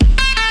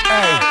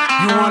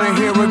You wanna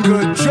hear a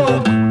good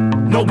joke?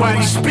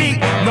 Nobody speak,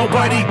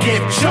 nobody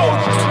get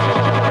choked.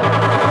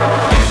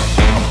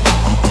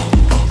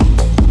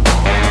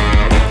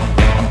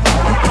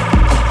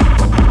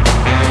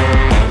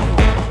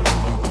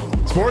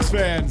 Sports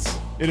fans,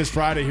 it is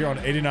Friday here on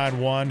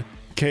 89.1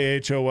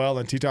 KHOL,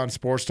 and Teton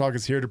Sports Talk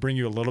is here to bring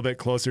you a little bit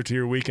closer to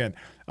your weekend.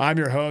 I'm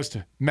your host,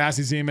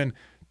 Massey Zeman.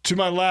 To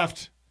my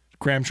left,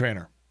 Graham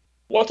Trainer.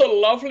 What a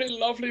lovely,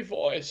 lovely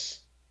voice.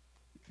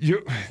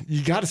 You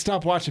got to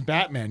stop watching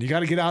Batman. You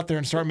got to get out there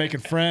and start making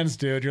friends,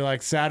 dude. You're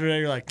like Saturday,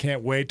 you're like,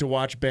 can't wait to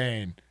watch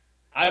Bane.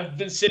 I've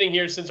been sitting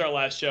here since our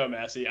last show,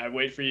 Massey. I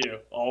wait for you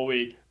all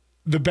week.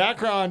 The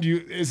background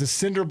is a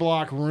cinder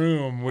block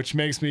room, which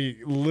makes me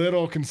a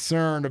little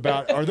concerned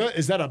about,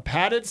 is that a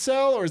padded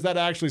cell or is that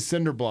actually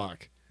cinder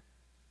block?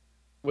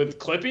 With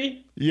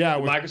Clippy? Yeah.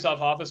 With Microsoft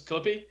Office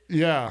Clippy?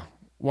 Yeah.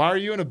 Why are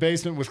you in a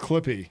basement with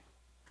Clippy?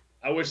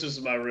 I wish this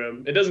was my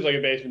room. It doesn't look like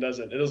a basement, does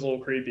it? It is a little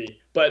creepy.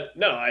 But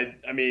no, I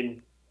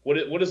mean,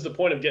 what is the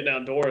point of getting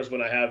outdoors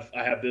when I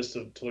have this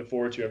to look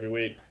forward to every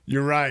week?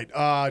 You're right.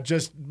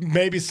 Just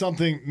maybe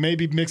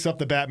mix up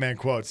the Batman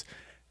quotes.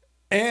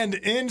 And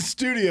in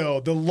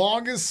studio, the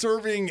longest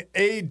serving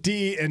AD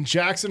in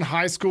Jackson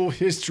High School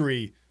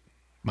history,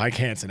 Mike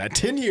Hansen, at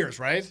 10 years,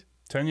 right?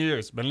 10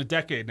 years, been a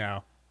decade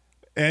now.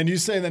 And you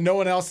saying that no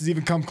one else has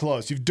even come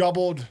close. You've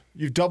doubled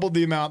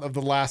the amount of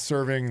the longest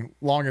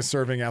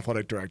serving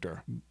athletic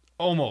director.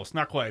 Almost,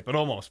 not quite, but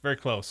almost, very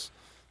close.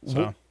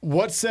 So.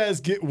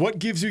 What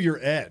gives you your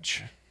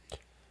edge?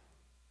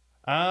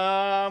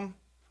 I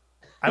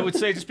would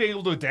say just being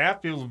able to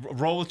adapt, be able to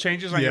roll with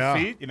changes on your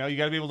feet. You know, you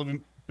got to be able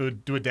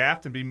to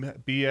adapt and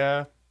be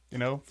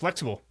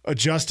flexible.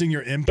 Adjusting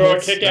your inputs. Throw a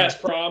kick-ass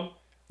prom.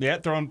 Yeah,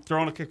 throwing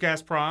a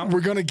kick-ass prom. We're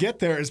going to get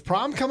there. Is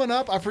prom coming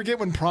up? I forget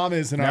when prom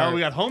is. We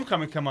got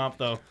homecoming coming up,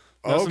 though.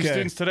 Got some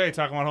students today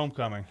talking about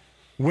homecoming.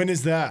 When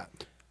is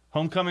that?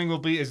 Homecoming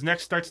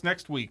starts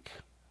next week.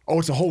 Oh,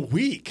 it's a whole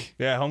week.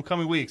 Yeah,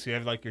 homecoming week. So you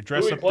have like your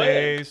dress-up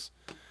days.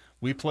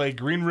 We play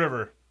Green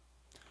River.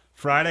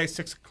 Friday,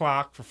 6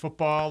 o'clock for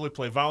football. We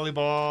play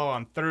volleyball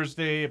on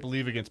Thursday, I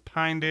believe, against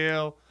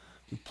Pinedale.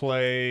 We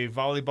play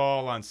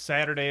volleyball on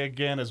Saturday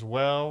again as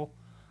well.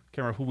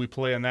 Can't remember who we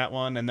play on that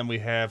one. And then we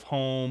have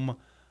home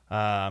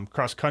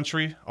cross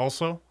country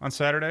also on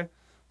Saturday.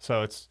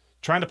 So it's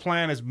trying to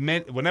plan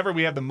whenever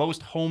we have the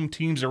most home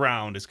teams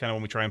around is kind of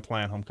when we try and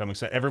plan homecoming,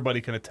 so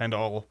everybody can attend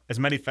as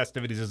many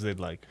festivities as they'd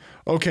like.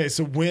 Okay,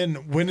 so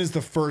when is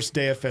the first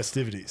day of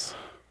festivities?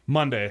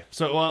 Monday.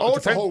 So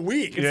it's a whole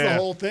week. It's the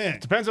whole thing.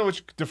 Depends on what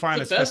you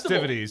define as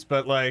festivities,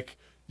 but like,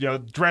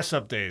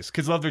 dress-up days.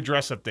 Kids love their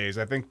dress-up days.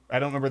 I don't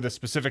remember the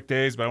specific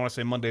days, but I want to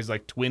say Monday's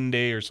like Twin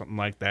Day or something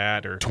like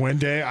that. Or Twin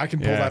Day, I can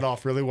pull that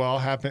off really well.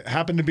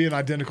 Happened to be an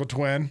identical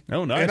twin.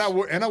 Oh, nice.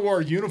 And I wore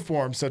a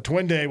uniform, so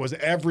Twin Day was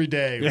every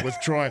day with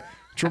Troy,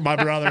 my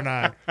brother and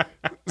I.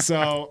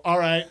 So, all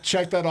right,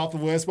 check that off the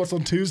list. What's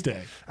on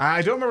Tuesday?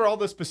 I don't remember all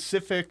the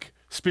specific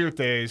spirit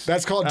days.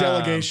 That's called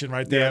delegation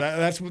right there.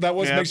 Yeah. That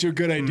makes you a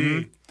good AD.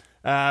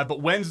 Mm-hmm. But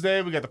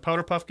Wednesday, we got the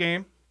Powder Puff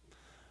game.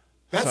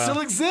 That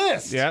still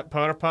exists. Yeah,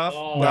 Powder Puff.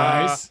 Oh,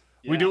 nice.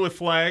 We do it with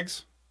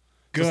flags.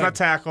 Good. So it's not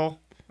tackle.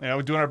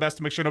 We're doing our best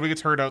to make sure nobody gets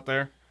hurt out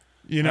there.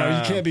 You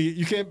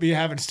can't be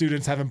having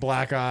students having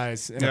black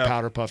eyes in a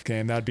Powder Puff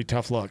game. That'd be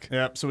tough luck.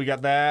 Yep. So we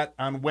got that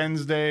on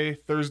Wednesday.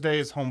 Thursday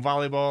is home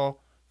volleyball.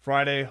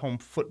 Friday, home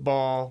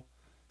football.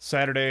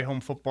 Saturday, home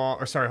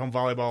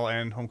volleyball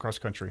and home cross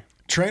country.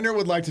 Trainer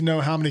would like to know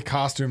how many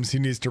costumes he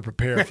needs to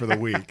prepare for the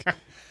week.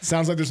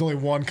 Sounds like there's only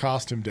one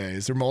costume day.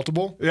 Is there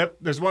multiple? Yep,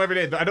 there's one every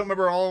day. I don't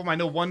remember all of them. I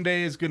know one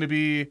day is going to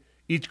be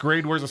each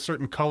grade wears a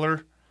certain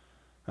color.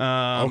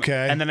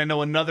 Okay. And then I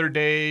know another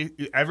day,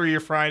 every year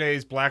Friday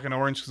is black and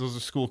orange because those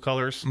are school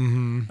colors.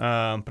 Mm-hmm.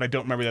 But I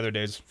don't remember the other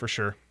days for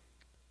sure.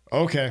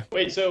 Okay.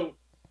 Wait, so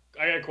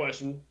I got a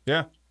question.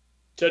 Yeah.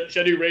 Should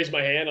I do raise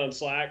my hand on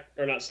Slack?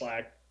 Or not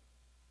Slack.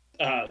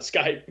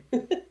 Skype.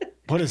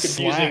 What is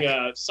Slack? Using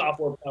a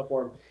software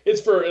platform.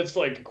 It's for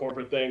like a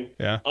corporate thing.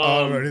 Yeah. I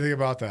don't know anything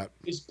about that.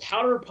 Is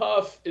Powder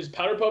Puff the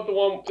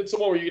one? It's the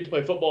one where you get to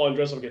play football and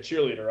dress up like a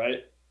cheerleader,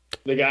 right?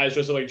 The guys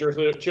dress up like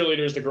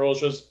cheerleaders. The girls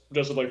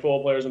dress up like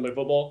football players and play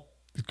football.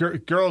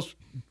 Girls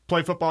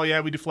play football.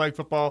 Yeah, we do flag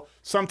football.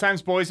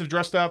 Sometimes boys have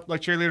dressed up like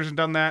cheerleaders and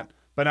done that,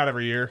 but not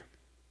every year.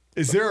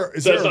 Is there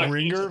a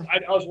ringer? I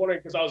was wondering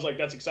because I was like,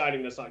 that's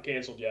exciting. That's not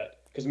canceled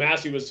yet. Because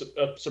Massey was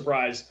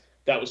surprised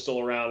that was still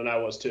around, and I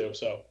was too.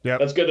 So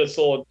that's good. That's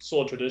still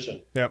a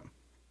tradition. Yep.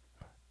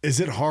 Is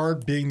it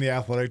hard being the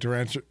athletic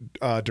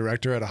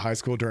director at a high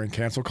school during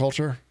cancel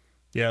culture?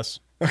 Yes.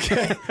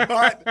 Okay. All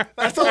right.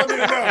 That's all I need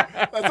to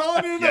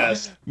know.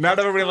 Yes. Not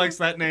everybody likes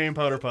that name,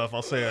 Powder Puff.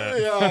 I'll say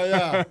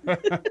that.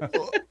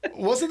 Yeah.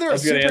 Wasn't there a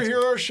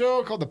superhero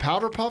show called the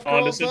Powder Puff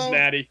Girls?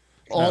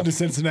 On to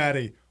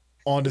Cincinnati.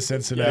 On to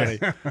Cincinnati.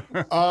 Yeah.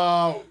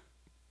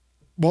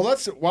 Well,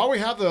 while we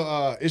have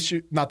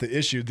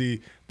the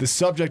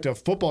subject of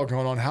football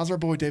going on, how's our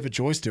boy David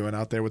Joyce doing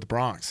out there with the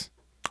Bronx?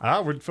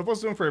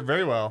 Football's doing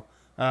very well.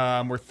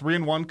 We're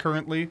 3-1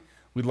 currently.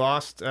 We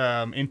lost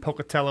in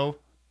Pocatello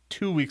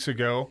 2 weeks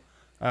ago.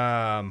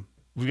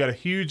 we've got a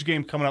huge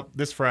game coming up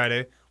this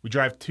Friday. We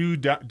drive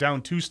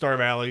down to Star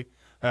Valley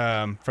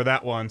for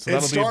that one. So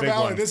it's that'll Star be a big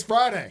Valley one. this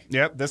Friday.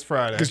 Yep, this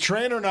Friday. Because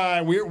Trainer and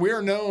I, we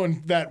are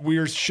known that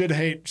we should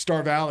hate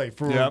Star Valley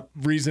for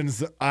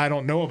reasons I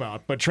don't know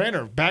about. But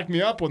Trainer, back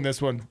me up on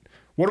this one.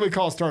 What do we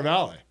call Star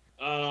Valley?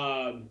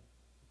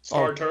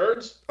 Star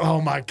Turds?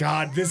 Oh my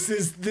God, this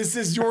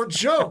is your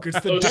joke. It's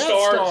the Death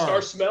Star. Star.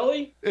 Star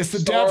Smelly? It's the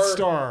Death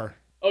Star.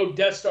 Oh,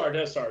 Death Star.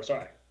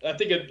 Sorry. I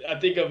think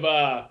of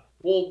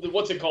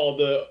what's it called?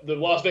 The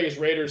Las Vegas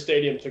Raiders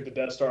stadium took the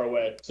Death Star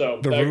away. So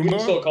The we Roomba? can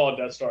still call it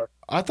Death Star.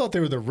 I thought they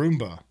were the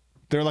Roomba.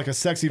 They're like a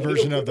sexy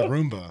version of the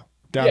Roomba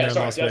down there in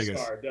Las Death Vegas.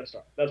 Death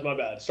Star. That's my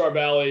bad. Star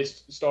Valley,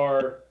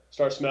 Star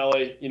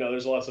Smelly.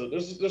 There's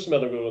there's some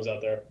other good ones out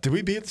there. Did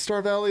we beat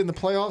Star Valley in the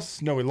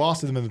playoffs? No, we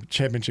lost to them in the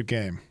championship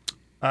game.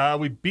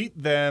 We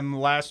beat them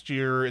last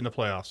year in the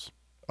playoffs.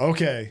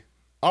 Okay.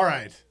 All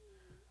right.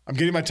 I'm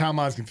getting my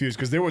timelines confused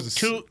because there was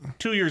a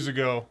 2 years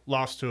ago,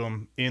 lost to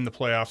them in the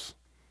playoffs.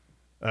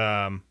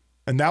 And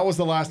that was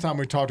the last time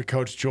we talked to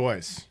Coach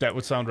Joyce. That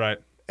would sound right.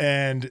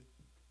 And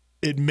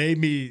it made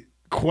me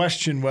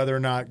question whether or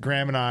not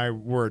Graham and I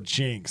were a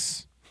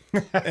jinx.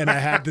 And I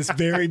had this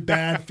very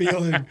bad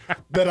feeling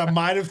that I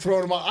might have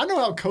thrown him off. I know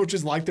how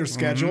coaches like their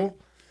schedule.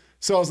 Mm-hmm.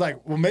 So I was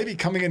like, well, maybe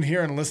coming in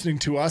here and listening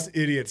to us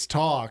idiots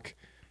talk,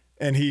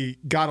 and he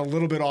got a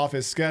little bit off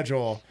his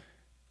schedule,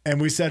 and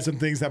we said some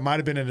things that might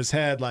have been in his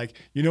head, like,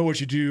 you know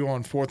what you do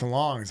on 4th and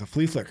long is a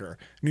flea flicker.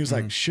 And he was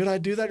like, should I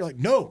do that? You're like,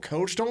 no,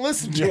 coach, don't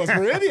listen to us.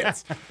 We're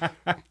idiots.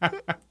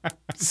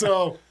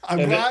 So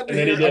I'm glad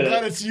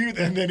it's you.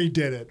 And then he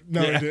did it.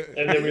 No, he didn't.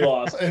 And then we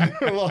lost.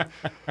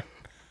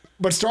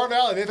 But Star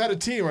Valley, they've had a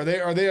team. Are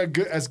they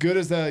as good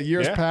as the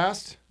years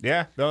past?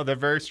 Yeah, no, they're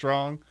very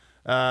strong.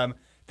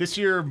 This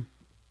year,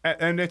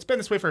 and it's been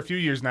this way for a few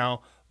years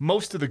now,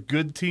 most of the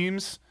good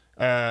teams,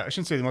 I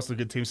shouldn't say most of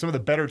the good teams, some of the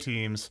better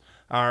teams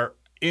are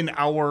in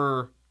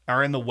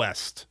the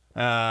West,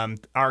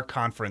 our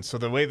conference. So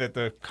the way that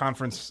the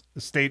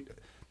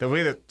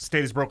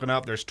state is broken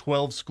up, there's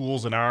 12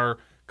 schools in our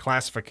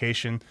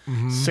classification,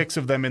 6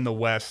 of them in the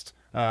West.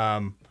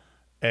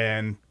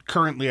 And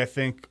currently, I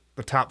think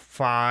the top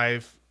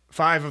five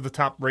of the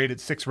top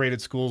 6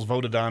 rated schools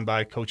voted on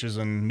by coaches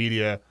and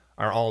media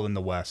are all in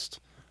the West.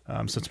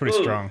 So it's pretty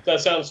strong.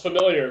 That sounds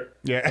familiar.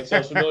 Yeah. That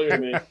sounds familiar to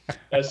me.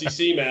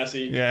 SEC,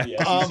 Massey. Yeah.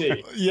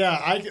 The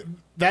SEC.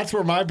 That's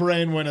where my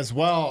brain went as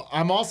well.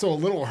 I'm also a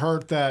little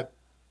hurt that,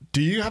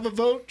 do you have a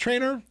vote,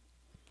 Trainer?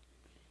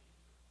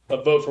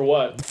 A vote for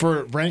what?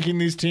 For ranking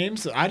these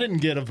teams? I didn't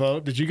get a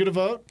vote. Did you get a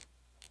vote?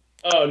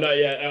 Oh, not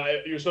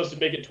yet. You were supposed to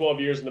make it 12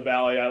 years in the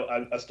Valley.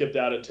 I skipped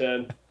out at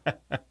 10.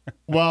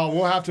 Well,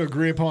 we'll have to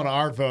agree upon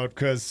our vote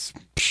because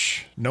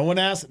no one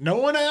asked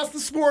the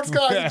sports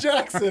guys in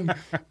Jackson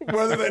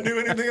whether they knew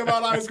anything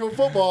about high school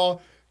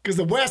football because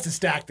the West is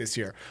stacked this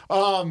year.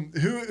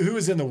 Who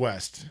is in the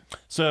West?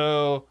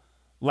 So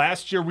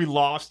last year we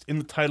lost in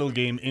the title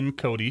game in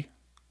Cody,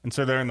 and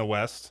so they're in the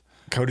West.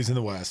 Cody's in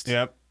the West.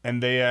 Yep,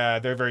 and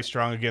they're very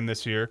strong again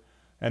this year.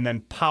 And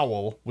then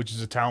Powell, which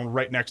is a town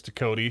right next to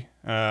Cody,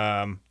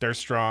 they're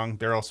strong.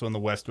 They're also in the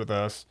West with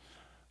us.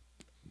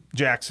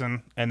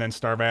 Jackson, and then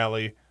Star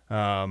Valley.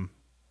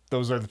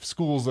 Those are the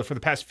schools that for the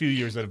past few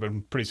years that have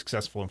been pretty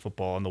successful in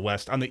football in the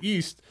West. On the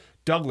East,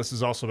 Douglas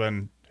has also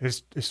been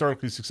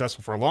historically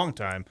successful for a long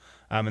time,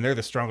 and they're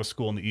the strongest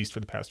school in the East for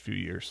the past few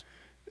years.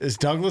 Is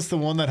Douglas the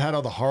one that had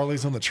all the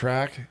Harleys on the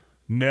track?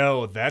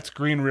 No, that's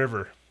Green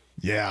River.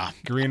 Yeah.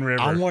 Green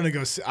River. I want to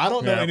go see. I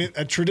don't know.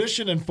 A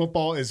tradition in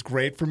football is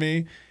great for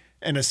me,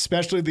 and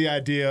especially the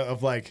idea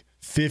of like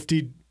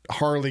 50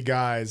 Harley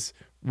guys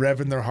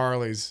revving their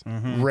Harleys,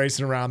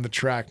 racing around the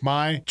track.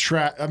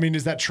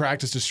 Is that track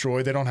just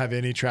destroyed? They don't have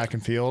any track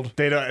and field?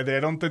 They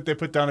don't think they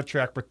put down a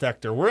track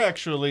protector.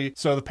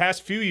 So the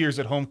past few years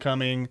at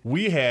homecoming,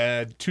 we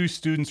had 2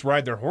 students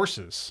ride their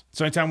horses.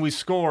 So anytime we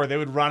score, they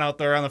would run out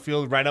there on the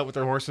field, ride out with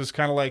their horses,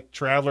 kind of like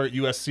Traveler at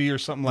USC or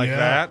something like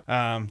that.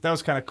 That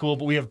was kind of cool.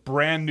 But we have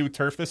brand new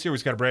turf this year.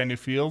 We've got a brand new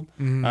field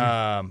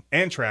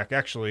and track,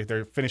 actually.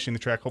 They're finishing the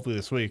track hopefully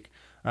this week.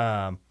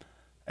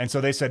 And so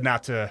they said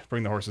not to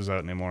bring the horses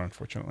out anymore,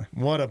 unfortunately.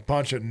 What a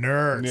bunch of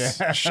nerds.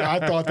 Yeah.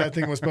 I thought that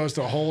thing was supposed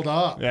to hold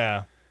up.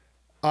 Yeah.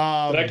 Did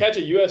I catch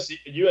a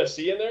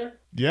USC in there?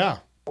 Yeah.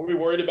 Were we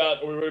worried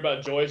about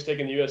Joyce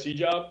taking the USC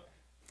job?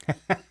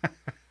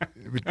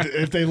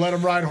 If they let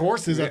him ride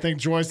horses, I think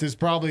Joyce has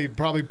probably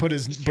put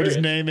his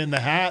name in the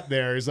hat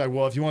there. He's like,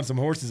 well, if you want some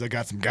horses, I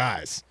got some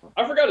guys.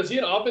 I forgot, is he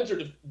an offense or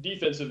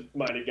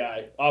defensive-minded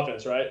guy?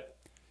 Offense, right?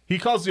 He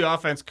calls the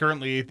offense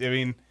currently. I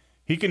mean,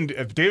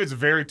 David's a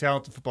very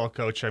talented football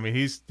coach. I mean,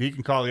 he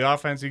can call the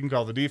offense, he can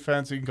call the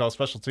defense, he can call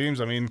special teams.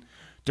 I mean,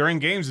 during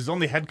games, he's the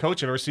only head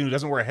coach I've ever seen who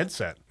doesn't wear a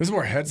headset. Doesn't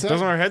wear a headset?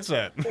 Doesn't wear a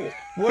headset.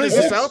 What is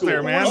this out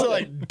there, man? What is it,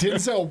 like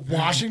Denzel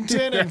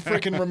Washington and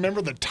freaking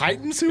Remember the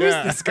Titans? Who is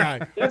this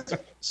guy?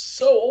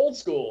 So old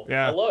school.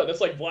 Yeah. I love it. That's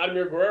like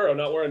Vladimir Guerrero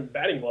not wearing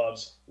batting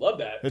gloves. Love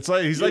that. It's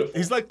like Beautiful.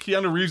 he's like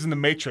Keanu Reeves in The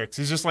Matrix.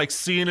 He's just like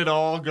seeing it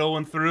all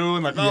going through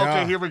and like, oh, Yeah.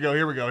 okay, here we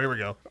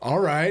go. All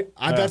right.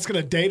 That's going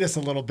to date us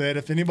a little bit.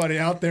 If anybody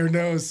out there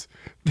knows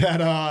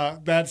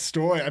that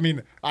story. I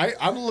mean,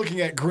 I'm looking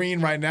at Green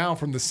right now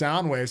from the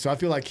sound wave, so I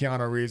feel like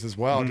Keanu Reeves as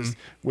well, just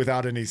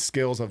without any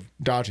skills of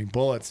dodging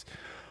bullets.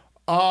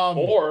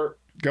 Or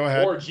Go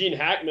ahead. Or Gene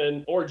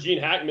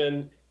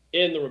Hackman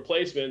in The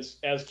Replacements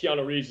as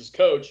Keanu Reeves'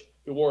 coach,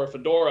 who wore a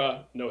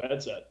fedora, no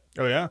headset.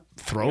 Oh yeah.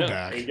 Throwback.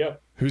 Yeah, there you go.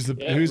 Who's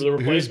Yeah, who's the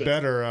who's replacement.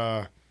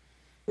 better,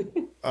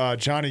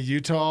 Johnny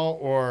Utah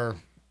or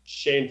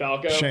Shane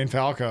Falco. Shane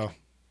Falco?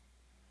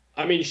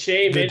 I mean,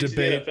 Shane The made it to the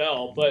debate-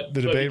 NFL, but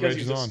debate because rages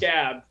he's a on.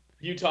 scab,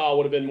 Utah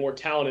would have been more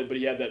talented, but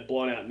he had that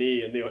blown out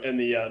knee in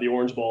the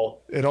Orange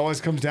Bowl. It always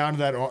comes down to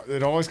that.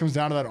 It always comes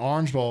down to that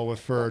Orange Bowl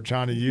for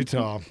Johnny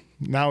Utah.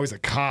 Now he's a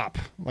cop.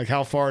 Like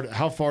how far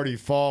do you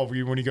fall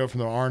when you go from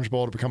the Orange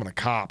Bowl to becoming a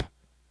cop?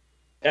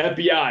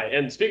 FBI.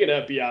 And speaking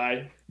of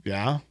FBI,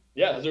 Yeah.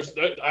 yeah,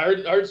 I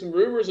heard some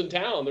rumors in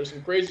town. There's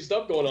some crazy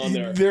stuff going on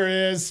there. There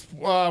is.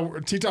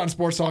 Teton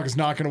Sports Talk is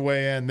not going to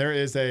weigh in. There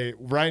is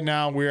right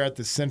now we're at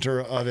the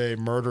center of a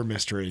murder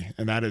mystery,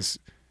 and that is.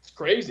 It's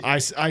crazy. I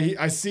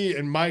see,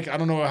 and Mike, I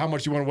don't know how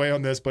much you want to weigh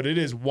on this, but it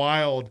is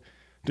wild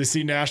to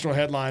see national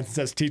headlines that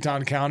says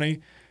Teton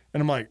County,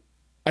 and I'm like,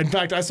 in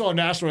fact, I saw a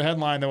national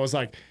headline that was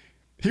like,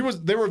 they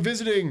were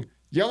visiting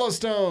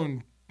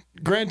Yellowstone,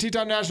 Grand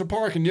Teton National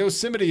Park, and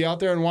Yosemite out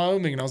there in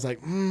Wyoming, and I was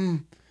like,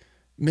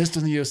 missed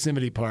on the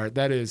Yosemite part.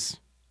 That is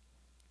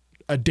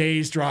a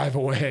day's drive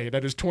away.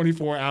 That is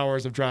 24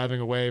 hours of driving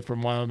away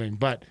from Wyoming.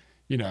 But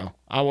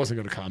I wasn't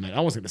going to comment.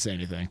 I wasn't going to say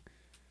anything.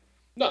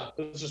 No,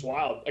 it's just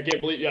wild. I can't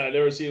believe. Yeah, I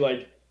never see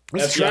like.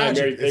 It's FBI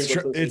Mary tragic.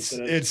 Bigfoot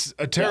It's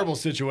a terrible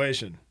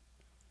situation.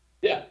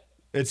 Yeah.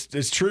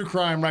 It's true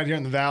crime right here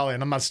in the valley,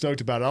 and I'm not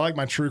stoked about it. I like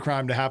my true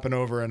crime to happen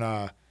over in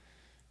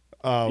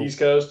East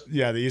Coast.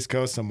 the East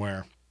Coast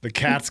somewhere. The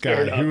Cats Fair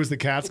guy. enough. Who was the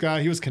Cats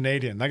guy? He was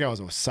Canadian. That guy was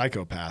a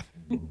psychopath.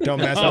 Don't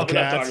mess Oh, with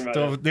we're not cats. talking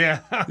about So,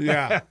 yeah.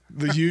 Yeah,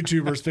 the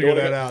YouTubers figure Don't-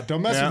 that out.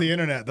 Don't mess Yeah. with the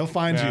internet. They'll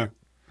find Yeah.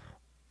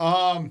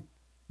 you.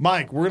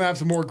 Mike, we're gonna have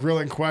some more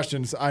grilling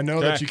questions. I know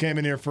that Okay. you came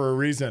in here for a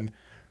reason,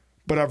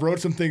 but I've wrote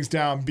some things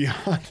down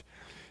beyond.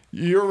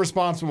 You're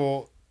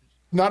responsible.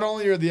 Not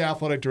only you're the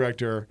athletic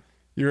director,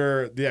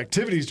 you're the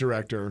activities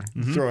director.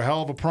 You throw a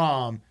hell of a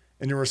prom,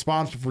 and you're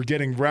responsible for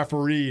getting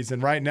referees.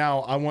 And right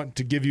now, I want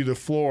to give you the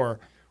floor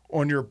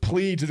on your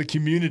plea to the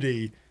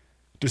community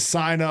to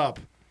sign up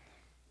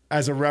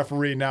as a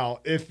referee. Now,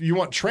 if you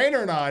want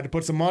Trainer and I to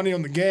put some money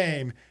on the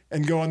game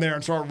and go in there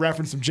and start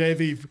referencing some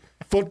JV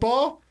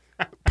football,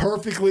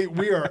 perfectly,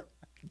 we are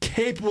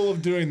capable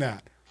of doing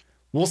that.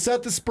 We'll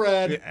set the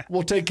spread.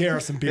 We'll take care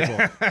of some people.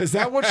 Is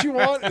that what you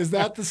want? Is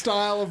that the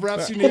style of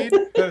refs you need?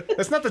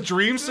 That's not the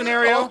dream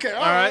scenario. Okay, all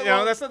all right. right,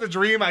 well- That's not the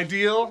dream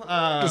ideal.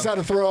 Just had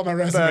to throw out my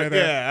resume But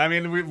there. yeah, I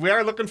mean, we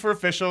are looking for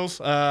officials.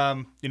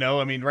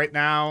 Right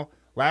now,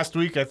 last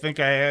week I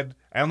think I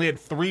only had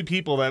 3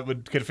 people that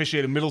could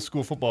officiate a middle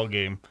school football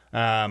game.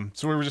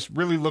 So we were just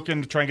really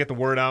looking to try and get the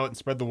word out and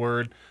spread the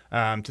word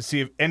to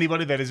see if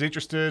anybody that is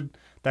interested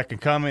that can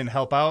come and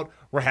help out.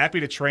 We're happy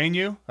to train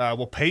you.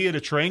 We'll pay you to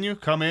train you.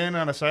 Come in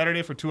on a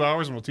Saturday for 2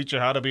 hours and we'll teach you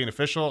how to be an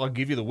official. I'll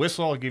give you the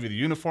whistle. I'll give you the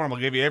uniform. I'll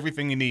give you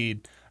everything you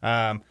need.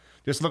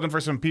 Just looking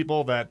for some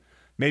people that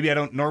maybe I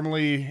don't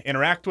normally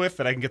interact with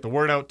that I can get the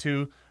word out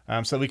to.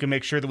 So that we can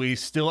make sure that we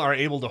still are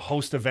able to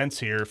host events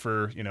here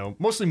for,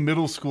 mostly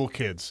middle school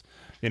kids,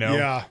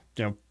 Yeah.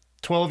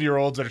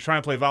 12-year-olds that are trying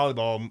to play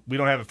volleyball. We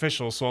don't have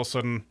officials. So all of a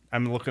sudden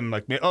I'm looking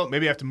like, maybe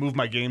I have to move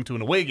my game to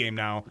an away game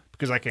now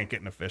because I can't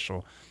get an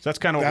official. So that's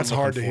kind of what That's we're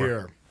hard to looking for.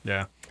 hear.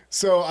 Yeah.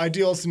 So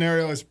ideal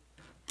scenario is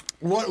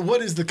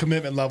what is the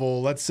commitment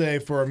level, let's say,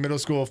 for a middle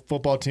school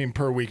football team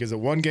per week? Is it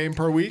 1 game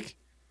per week?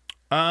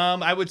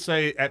 I would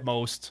say at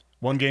most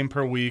 1 game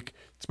per week.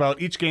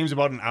 Each game's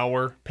about an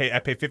hour. I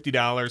pay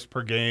 $50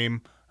 per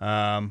game.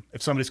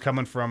 If somebody's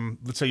coming from,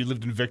 let's say you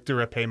lived in Victor,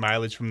 I pay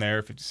mileage from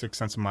there, 56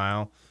 cents a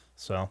mile.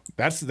 So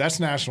That's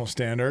national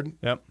standard.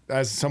 Yep.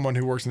 As someone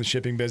who works in the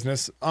shipping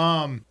business.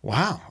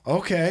 Wow.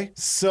 Okay.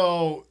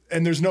 So,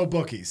 and there's no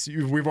bookies.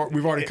 We've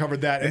already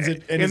covered that.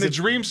 in the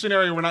dream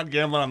scenario, we're not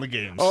gambling on the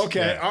games.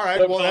 Okay. Yeah. All right.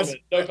 No Well, comment.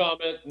 No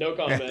comment. No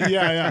comment.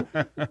 yeah.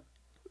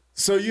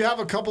 So you have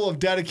a couple of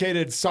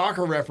dedicated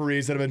soccer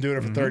referees that have been doing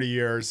it for 30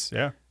 years.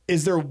 Yeah.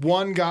 Is there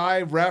one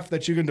guy ref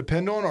that you can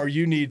depend on, or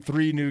you need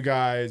 3 new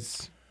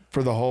guys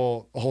for the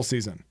whole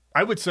season?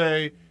 I would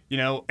say,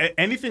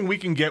 anything we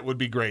can get would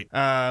be great.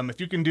 If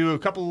you can do a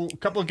couple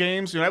of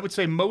games, I would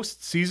say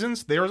most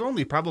seasons there's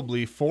only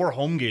probably 4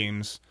 home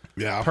games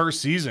per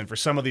season for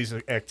some of these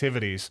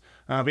activities.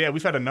 But yeah,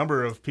 we've had a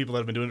number of people that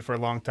have been doing it for a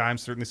long time.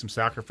 Certainly some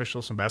soccer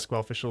officials, some basketball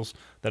officials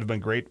that have been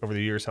great over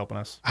the years helping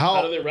us.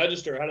 How do they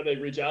register? How do they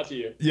reach out to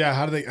you? Yeah,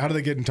 how do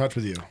they get in touch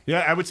with you? Yeah,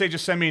 I would say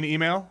just send me an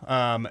email,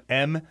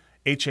 MHANSEN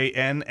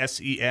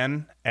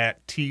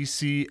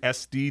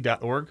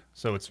 @tcsd.org.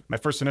 So it's my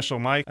first initial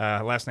Mike,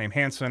 last name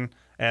Hansen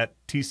at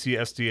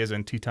TCSD, as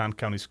in Teton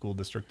County School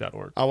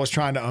District.org. I was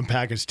trying to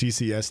unpackage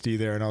TCSD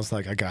there, and I was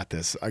like, I got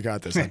this. I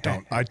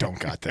don't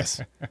got this.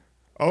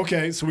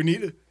 Okay, so we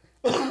need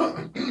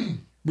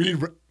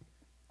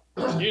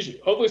Excuse you.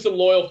 Hopefully some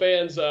loyal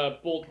fans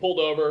pulled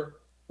over,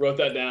 wrote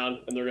that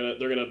down, and they're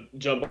gonna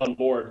jump on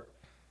board.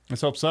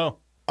 Let's hope so.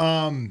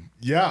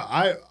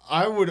 Yeah,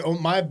 I would.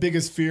 My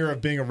biggest fear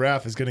of being a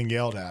ref is getting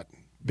yelled at,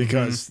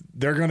 because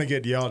they're going to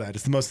get yelled at.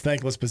 It's the most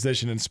thankless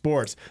position in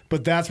sports.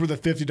 But that's where the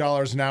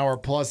 $50 an hour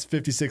plus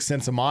 56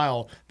 cents a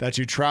mile that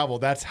you travel,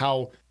 that's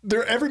how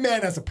every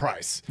man has a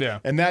price. Yeah.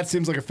 And that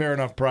seems like a fair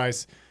enough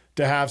price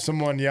to have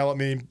someone yell at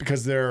me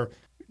because their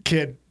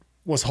kid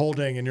was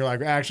holding, and you're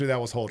like, actually,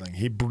 that was holding.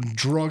 He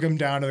drug him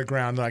down to the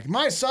ground. They're like,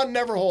 my son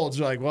never holds.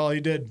 You're like, well, he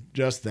did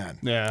just then.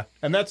 Yeah.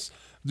 And that's,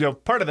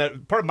 part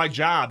of my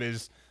job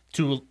is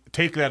to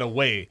take that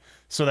away,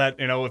 so that,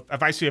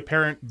 if I see a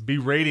parent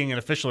berating an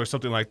official or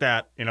something like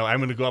that, I'm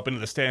going to go up into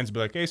the stands and be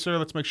like, hey, sir,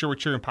 let's make sure we're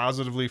cheering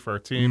positively for our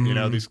team.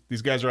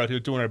 These guys are out here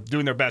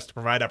doing their best to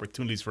provide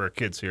opportunities for our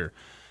kids here.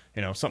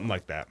 Something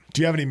like that.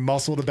 Do you have any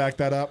muscle to back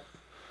that up?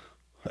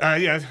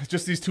 Yeah,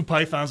 just these two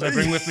pythons I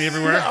bring with me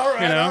everywhere. All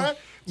right.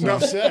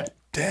 Enough said.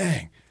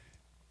 Dang.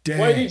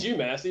 Why he needs you,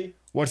 Massey?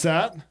 What's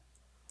that?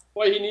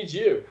 Why he needs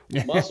you?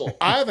 Muscle.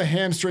 I have a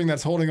hamstring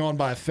that's holding on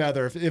by a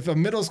feather. If a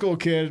middle school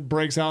kid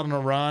breaks out on a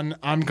run,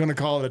 I'm going to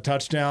call it a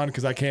touchdown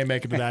because I can't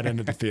make it to that end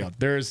of the field.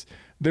 There is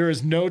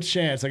no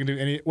chance I can do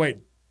any. Wait,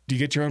 do you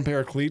get your own pair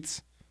of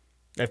cleats?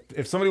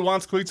 If somebody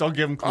wants cleats, I'll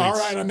give them cleats. All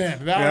right, I'm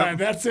in. All right,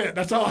 that's it.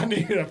 That's all I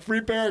need, a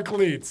free pair of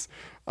cleats.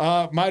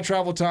 My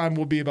travel time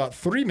will be about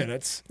 3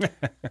 minutes,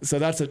 so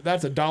that's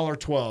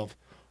 $1.12.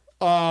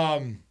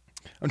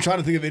 I'm trying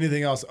to think of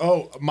anything else.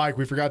 Oh, Mike,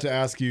 we forgot to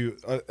ask you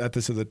at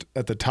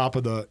the top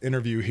of the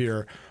interview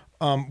here.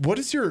 What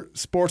is your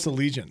sports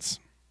allegiance?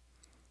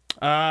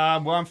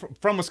 Well, I'm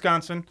from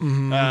Wisconsin,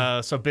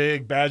 so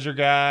big Badger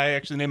guy.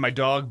 Actually named my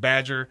dog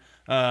Badger.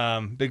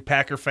 Big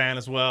Packer fan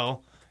as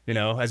well,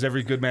 as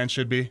every good man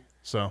should be.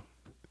 So,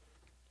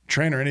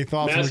 Trainer, any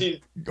thoughts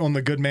on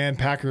the good man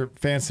Packer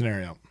fan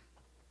scenario?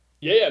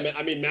 Yeah,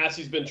 I mean,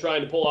 Massey's been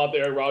trying to pull out the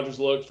Aaron Rodgers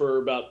look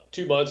for about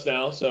 2 months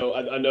now, so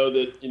I know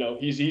that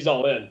he's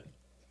all in.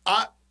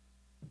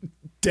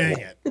 Dang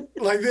it!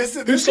 Like this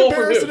stole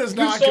comparison from who? is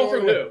not Who stole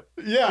going. from who?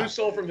 Yeah, Who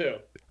stole from who?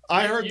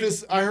 I heard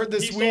this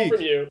He week. stole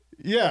from you.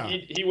 Yeah,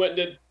 He went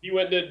and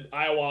did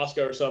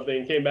ayahuasca or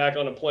something. Came back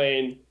on a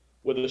plane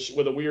with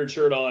a weird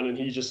shirt on, and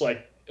he's just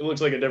like, it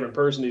looks like a different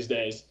person these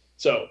days.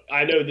 So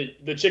I know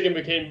that the chicken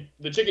came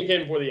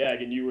before the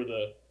egg, and you were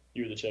the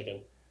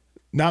chicken.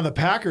 Now the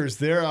Packers,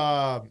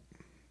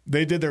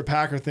 they did their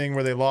Packer thing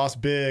where they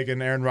lost big,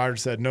 and Aaron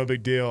Rodgers said no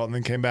big deal, and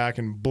then came back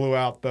and blew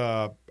out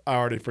I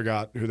already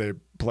forgot who they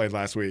played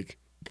last week.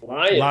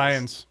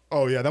 Lions.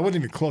 Oh yeah, that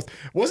wasn't even close.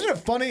 Wasn't it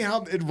funny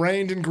how it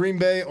rained in Green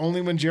Bay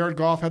only when Jared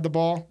Goff had the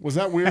ball? Was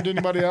that weird to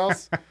anybody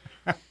else?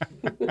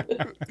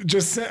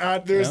 Just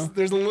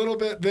there's a little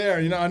bit there.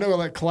 I know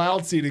like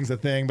cloud seeding's a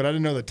thing, but I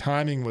didn't know the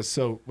timing was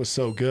so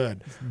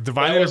good.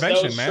 Divine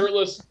intervention, man.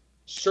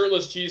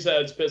 Shirtless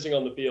cheeseheads pissing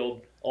on the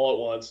field all at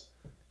once.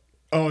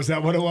 Oh, is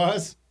that what it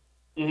was?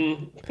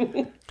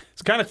 Mm-hmm.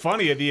 It's kind of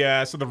funny.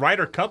 So the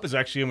Ryder Cup is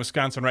actually in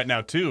Wisconsin right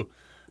now too.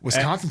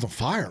 Wisconsin's on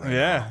fire right now.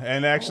 Yeah,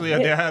 and actually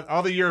they had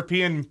all the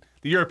European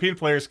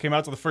players came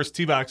out to the first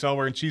tee box all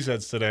wearing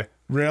cheeseheads today.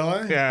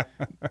 Really? Yeah.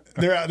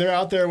 They're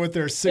out there with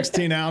their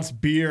 16-ounce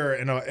beer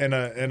in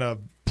a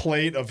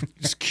plate of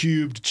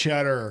cubed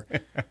cheddar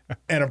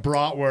and a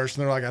bratwurst,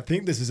 and they're like, I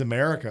think this is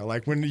America.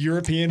 Like when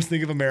Europeans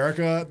think of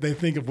America, they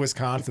think of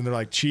Wisconsin. They're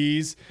like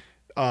cheese,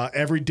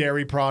 every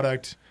dairy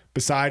product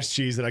besides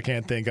cheese that I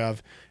can't think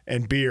of,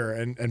 and beer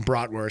and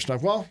bratwurst.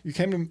 Like, well, you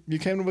came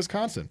to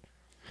Wisconsin.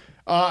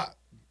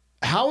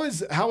 How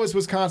is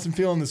Wisconsin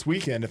feeling this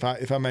weekend,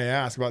 if I may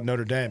ask, about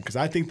Notre Dame? Because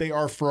I think they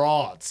are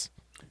frauds.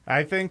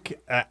 I think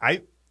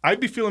I'd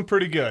be feeling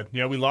pretty good.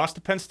 We lost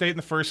to Penn State in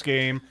the first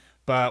game,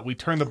 but we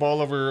turned the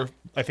ball over,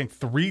 I think,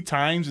 3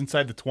 times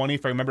inside the 20,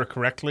 if I remember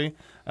correctly,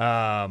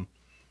 and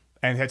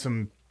had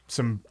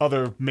some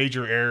other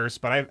major errors.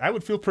 But I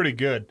would feel pretty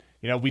good.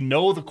 We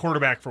know the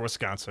quarterback for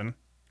Wisconsin.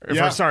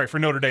 For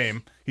Notre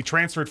Dame. He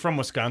transferred from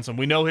Wisconsin.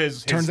 We know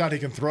his turns out he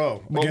can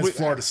throw against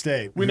Florida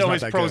State. We know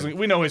his pros.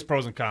 We know his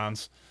pros and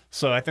cons.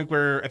 So I think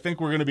we're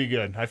going to be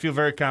good. I feel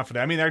very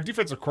confident. I mean, our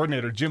defensive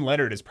coordinator Jim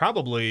Leonhard is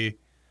probably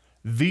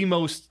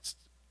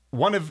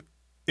one of,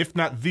 if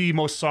not the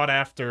most sought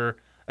after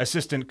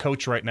assistant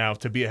coach right now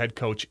to be a head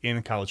coach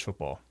in college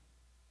football.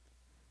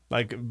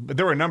 Like,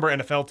 there were a number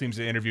of NFL teams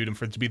that interviewed him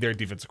to be their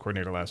defensive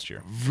coordinator last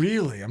year.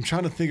 Really? I'm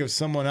trying to think of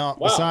someone else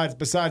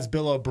besides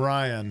Bill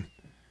O'Brien,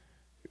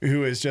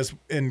 who is just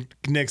in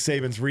Nick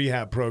Saban's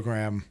rehab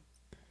program.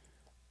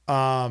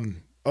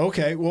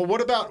 Okay. Well, what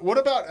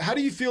about how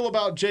do you feel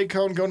about Jay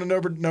Cohn going to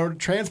Notre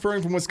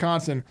transferring from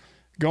Wisconsin,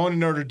 going to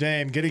Notre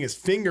Dame, getting his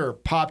finger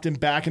popped in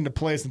back into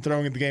place and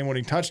throwing the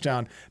game-winning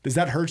touchdown? Does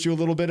that hurt you a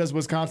little bit as a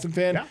Wisconsin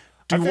fan? Yeah.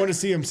 Do you want to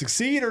see him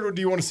succeed or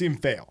do you want to see him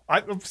fail?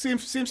 I see him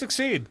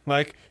succeed.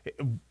 Like,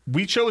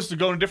 we chose to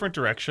go in a different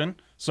direction,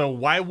 so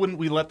why wouldn't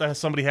we let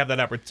somebody have that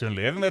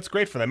opportunity? I think that's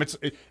great for them.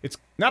 It's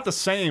not the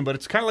same, but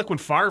it's kind of like when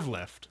Favre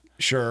left.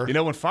 Sure. You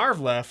know, when Favre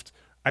left,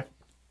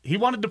 he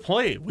wanted to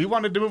play. We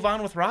wanted to move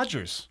on with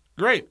Rodgers.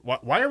 Great.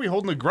 Why are we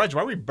holding a grudge?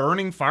 Why are we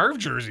burning Favre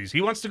jerseys?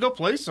 He wants to go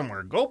play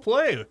somewhere. Go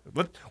play.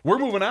 We're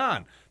moving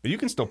on. But you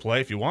can still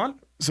play if you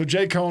want. So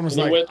Jay Cohen was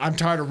like, I'm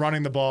tired of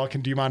running the ball.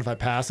 Do you mind if I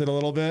pass it a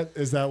little bit?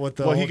 Is that what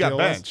the Well, he got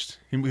benched.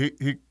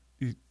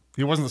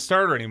 He wasn't the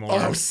starter anymore.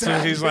 Oh, so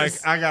he's like,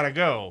 I got to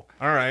go.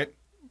 All right.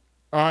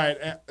 All right.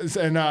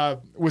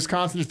 And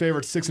Wisconsin's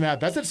favorite 6.5.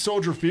 That's at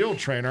Soldier Field,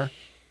 trainer.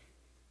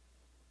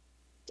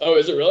 Oh,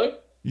 is it really?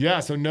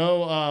 Yeah, so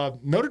no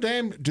Notre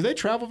Dame, do they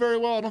travel very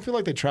well? I don't feel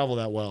like they travel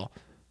that well.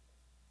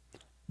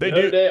 They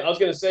Notre do. Dame, I was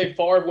going to say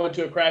Favre went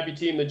to a crappy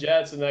team, the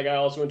Jets, and that guy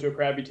also went to a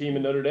crappy team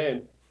in Notre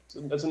Dame.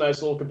 So that's a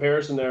nice little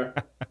comparison there.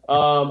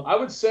 I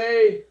would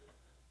say,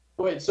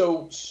 wait,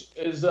 so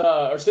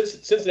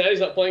Cincinnati's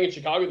not playing in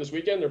Chicago this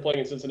weekend? They're playing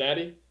in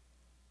Cincinnati?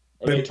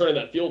 Or are they turning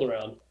that field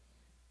around?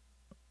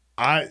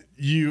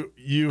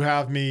 You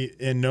have me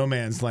in no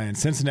man's land.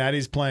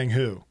 Cincinnati's playing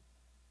who?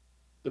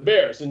 The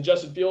Bears and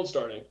Justin Fields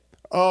starting.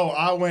 Oh,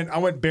 I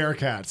went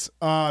Bearcats.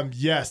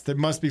 Yes, they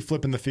must be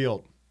flipping the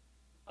field.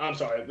 I'm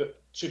sorry,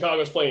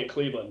 Chicago's playing in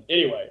Cleveland.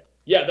 Anyway,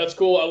 yeah, that's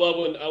cool. I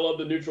love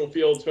the neutral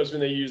field, especially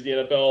when they use the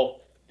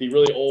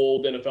really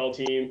old NFL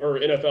team or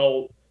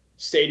NFL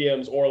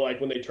stadiums, or like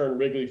when they turn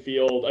Wrigley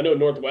Field. I know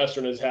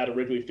Northwestern has had a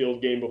Wrigley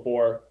Field game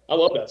before. I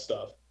love that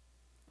stuff.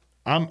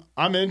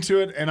 I'm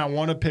into it, and I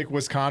want to pick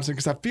Wisconsin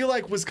because I feel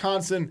like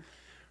Wisconsin.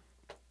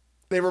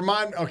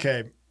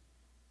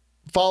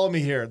 Follow me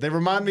here. They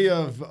remind me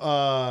of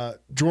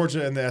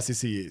Georgia in the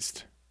SEC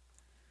East.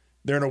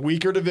 They're in a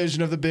weaker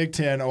division of the Big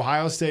Ten.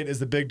 Ohio State is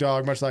the big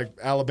dog, much like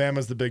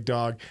Alabama's the big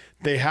dog.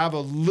 They have a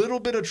little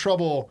bit of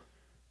trouble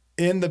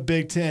in the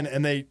Big Ten,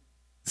 and they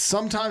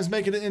sometimes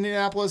make it to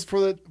Indianapolis for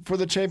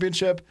the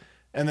championship,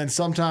 and then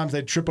sometimes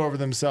they trip over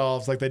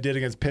themselves like they did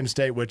against Penn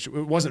State, which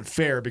it wasn't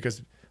fair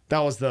because that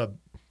was the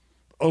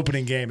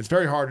opening game. It's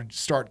very hard to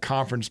start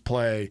conference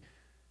play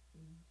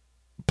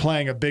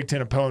playing a Big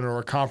Ten opponent or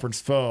a conference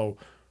foe.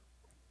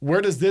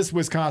 Where does this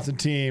Wisconsin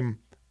team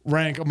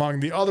rank among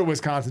the other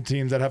Wisconsin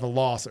teams that have a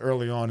loss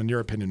early on, in your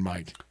opinion,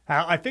 Mike?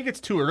 I think it's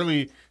too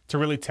early to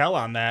really tell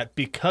on that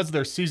because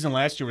their season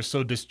last year was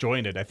so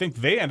disjointed. I think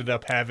they ended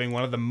up having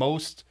one of the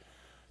most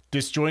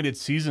disjointed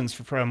seasons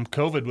from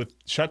COVID with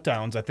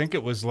shutdowns. I think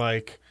it was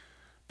like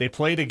they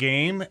played a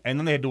game and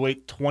then they had to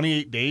wait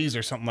 28 days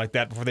or something like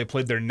that before they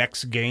played their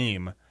next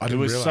game. It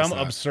was some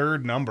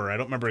absurd number. I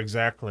don't remember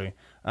exactly.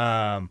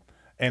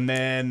 And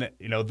then,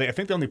 I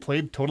think they only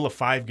played a total of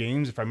 5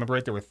 games. If I remember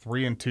right, they were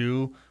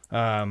 3-2.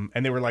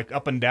 And they were like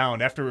up and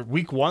down. After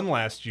week 1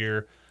 last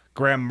year,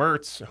 Graham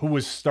Mertz, who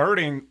was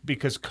starting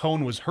because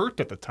Cohn was hurt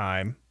at the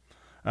time,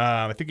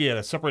 I think he had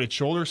a separated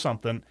shoulder or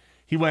something.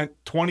 He went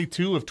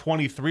 22 of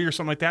 23 or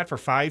something like that for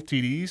 5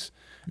 TDs.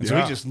 And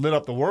so he just lit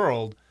up the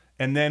world.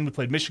 And then we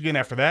played Michigan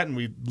after that, and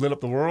we lit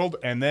up the world.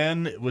 And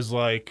then it was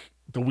like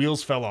the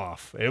wheels fell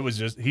off. It was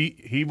just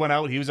he went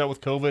out. He was out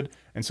with COVID.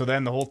 And so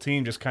then the whole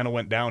team just kind of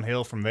went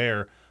downhill from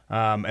there.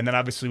 And then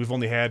obviously we've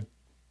only had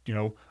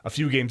a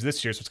few games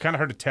this year, so it's kind of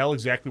hard to tell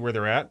exactly where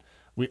they're at.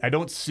 I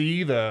don't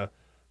see the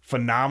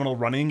phenomenal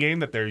running game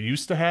that they're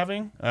used to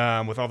having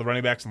with all the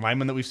running backs and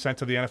linemen that we've sent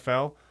to the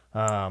NFL.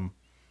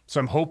 So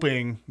I'm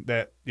hoping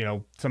that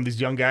some of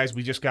these young guys,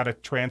 we just got to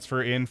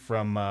transfer in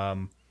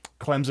from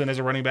Clemson as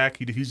a running back.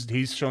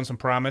 He's shown some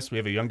promise. We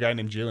have a young guy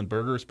named Jalen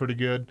Berger who's pretty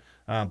good,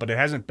 but it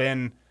hasn't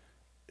been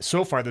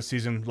so far this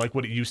season like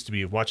what it used to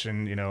be.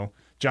 Watching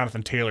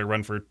Jonathan Taylor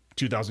run for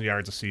 2,000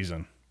 yards a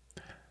season.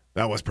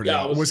 That was pretty.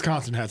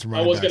 Wisconsin had some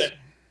running backs.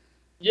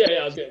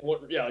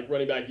 Like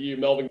running back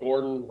Melvin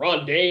Gordon,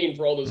 Ron Dane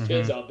for all those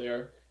kids out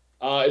there.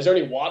 Is there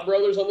any Watt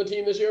brothers on the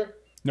team this year?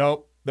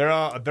 Nope, they're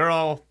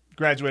all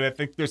graduated. I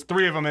think there's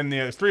 3 of them in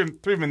the three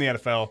of them in the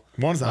NFL.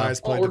 One's the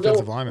highest paid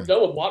defensive lineman. We're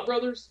done with Watt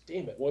brothers.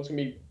 Damn it!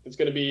 It's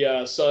gonna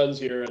be Sons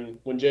here, and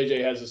when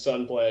JJ has his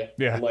son play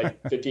in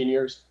like 15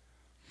 years.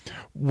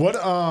 What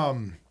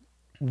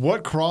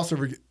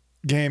crossover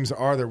games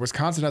are there?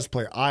 Wisconsin has to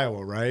play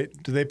Iowa, right?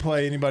 Do they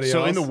play anybody else?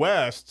 So in the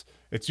West,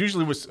 it's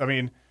usually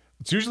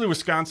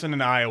Wisconsin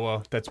and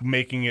Iowa that's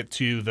making it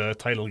to the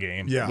title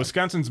game. Yeah.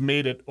 Wisconsin's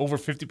made it over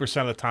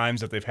 50% of the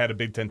times that they've had a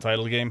Big Ten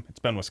title game. It's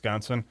been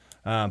Wisconsin.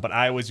 But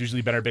Iowa's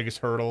usually been our biggest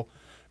hurdle.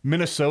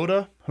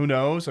 Minnesota, who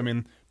knows?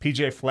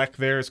 PJ Fleck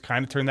there has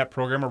kind of turned that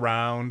program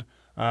around.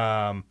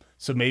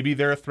 So maybe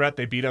they're a threat.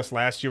 They beat us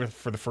last year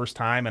for the first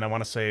time, and I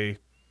want to say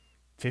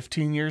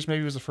 15 years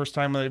maybe was the first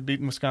time they'd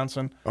beaten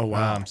Wisconsin. Oh,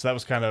 wow. So that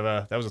was kind of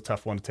a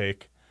tough one to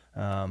take.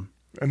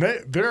 And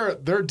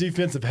they're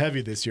defensive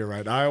heavy this year,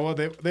 right? Iowa,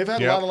 they've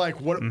had a lot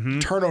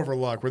of turnover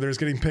luck where they're just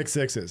getting pick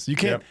sixes. You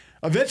can't.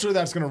 Eventually,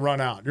 that's going to run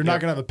out. You're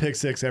not going to have a pick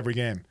six every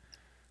game.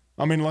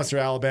 Unless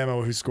you're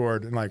Alabama, who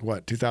scored in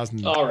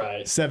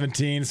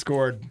 2017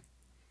 scored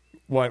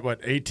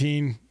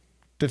 18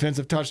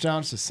 defensive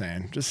touchdowns. Just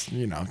saying. Just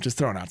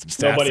throwing out some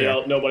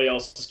stats. Nobody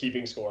else is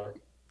keeping score.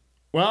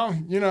 Well,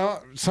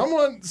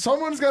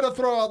 someone's got to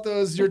throw out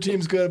those. Your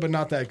team's good, but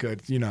not that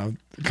good.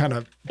 Kind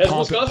of. Has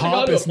Wisconsin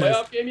gone to a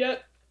playoff game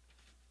yet?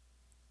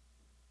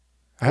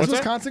 Has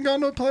Wisconsin gone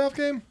to a playoff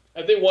game?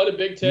 Have they won a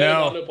Big Ten? No.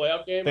 Gone to a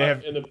playoff game? They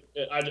have.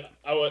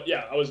 I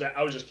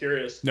was just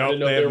curious. No, I didn't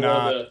know they if have they were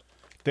not. one of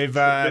They've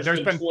there's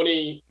been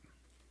 20.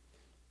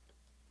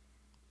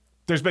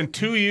 There's been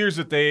 2 years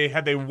that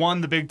they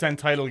won the Big Ten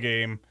title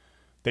game,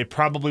 they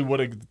probably would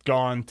have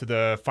gone to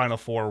the Final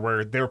Four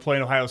where they were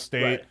playing Ohio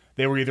State. Right.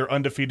 They were either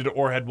undefeated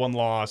or had one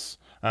loss.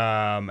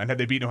 And had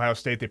they beaten Ohio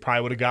State, they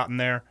probably would have gotten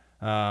there.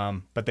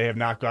 But they have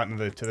not gotten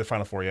to the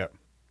Final Four yet.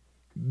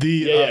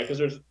 Because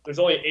there's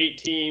only 8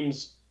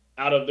 teams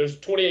there's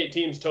 28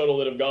 teams total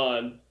that have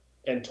gone,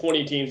 and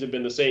 20 teams have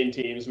been the same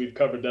teams. We've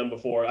covered them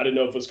before. I didn't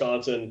know if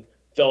Wisconsin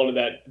fell into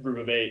that group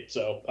of 8,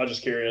 so I was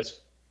just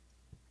curious.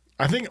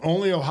 I think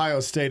only Ohio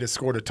State has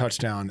scored a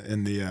touchdown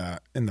in the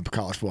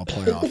college football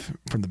playoff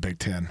from the Big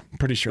Ten.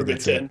 Pretty sure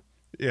that's Big Ten?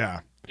 it.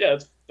 Yeah. Yeah,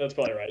 that's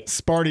probably right.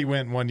 Sparty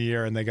went one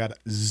year and they got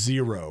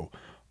 0.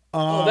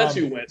 That's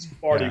who went.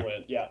 Sparty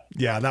went. Yeah.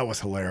 Yeah, that was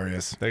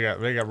hilarious. They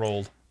got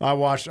rolled. I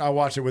watched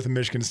it with a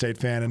Michigan State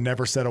fan and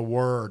never said a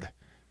word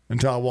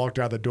until I walked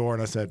out the door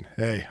and I said,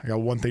 "Hey, I got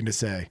one thing to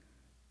say.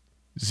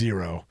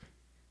 0."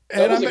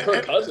 That wasn't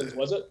Kirk Cousins,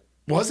 was it?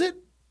 Was it?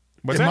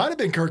 It might have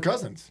been Kirk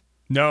Cousins.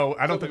 No,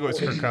 I don't think it was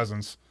Kirk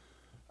Cousins.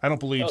 I don't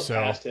believe so.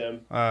 Past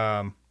him.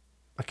 I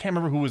can't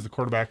remember who was the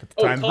quarterback at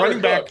the time.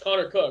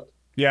 Connor Cook.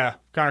 Yeah,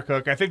 Connor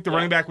Cook. I think the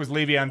running back was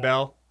Le'Veon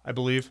Bell, I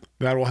believe.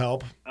 That'll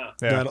help.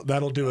 Yeah.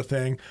 That'll do a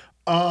thing.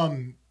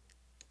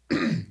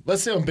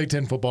 Let's stay on Big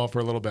Ten football for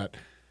a little bit.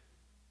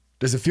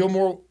 Does it feel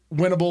more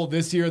winnable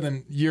this year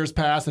than years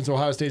past since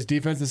Ohio State's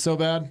defense is so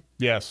bad?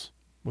 Yes,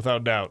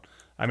 without doubt.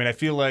 I mean, I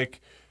feel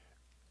like,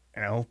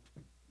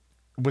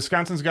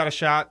 Wisconsin's got a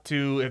shot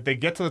to, if they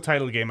get to the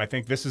title game, I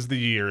think this is the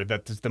year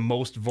that is the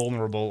most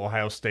vulnerable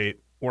Ohio State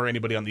or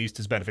anybody on the East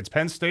has been. If it's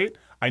Penn State,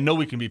 I know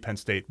we can beat Penn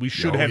State. We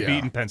should have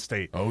beaten Penn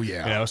State. Oh,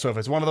 yeah. So if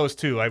it's one of those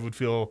two, I would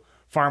feel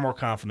far more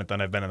confident than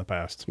I've been in the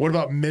past. What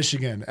about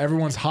Michigan?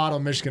 Everyone's hot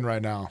on Michigan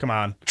right now. Come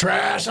on.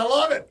 Trash. I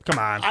love it. Come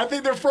on. I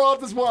think they're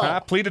frauds as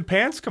well. Pleated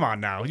pants? Come on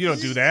now. You don't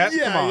do that.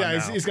 Yeah, Come on yeah.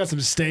 now. He's got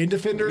some stain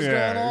defenders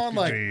going on.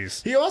 Like,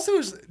 geez. he also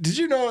is. Did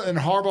you know? And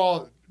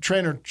Harbaugh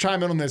trainer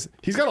chime in on this.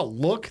 He's got a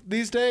look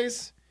these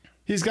days.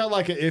 He's got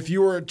like if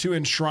you were to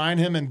enshrine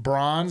him in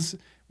bronze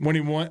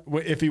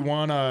if he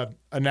won a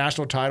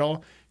national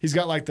title, he's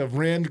got like the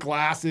rimmed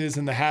glasses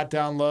and the hat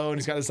down low, and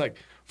he's got this like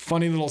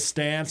funny little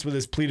stance with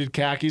his pleated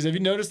khakis. Have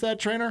you noticed that,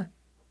 trainer?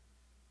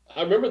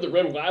 I remember the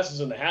rimmed glasses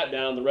and the hat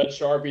down, the red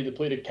Sharpie, the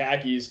pleated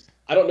khakis.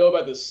 I don't know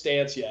about the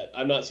stance yet.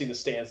 I've not seen the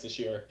stance this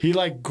year. He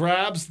like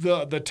grabs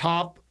the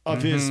top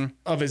of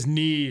his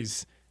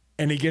knees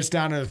and he gets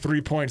down in a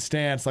 3-point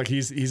stance like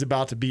he's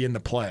about to be in the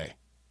play.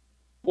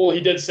 Well, he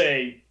did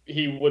say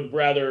he would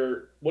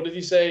rather, what did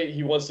he say?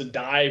 He wants to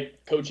die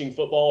coaching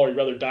football, or he'd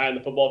rather die on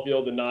the football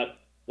field than not,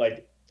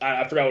 like,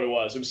 I forgot what it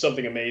was. It was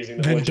something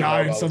amazing. Then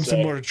die in some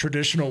similar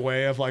traditional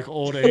way of like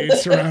old age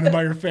surrounded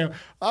by your family.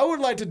 I would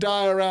like to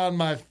die around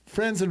my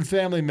friends and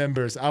family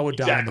members. I would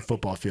die on the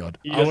football field.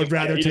 I would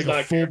rather take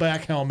a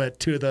fullback helmet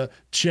to the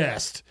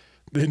chest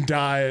than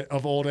die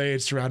of old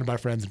age surrounded by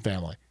friends and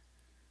family.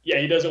 Yeah,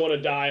 he doesn't want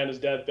to die on his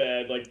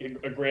deathbed, like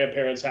a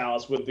grandparent's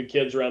house with the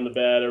kids around the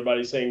bed,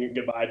 everybody saying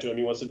goodbye to him.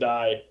 He wants to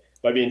die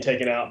by being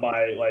taken out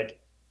by like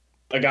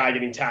a guy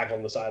getting tackled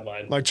on the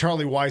sideline. Like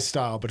Charlie Weiss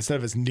style, but instead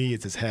of his knee,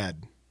 it's his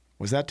head.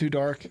 Was that too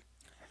dark?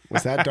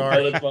 Was that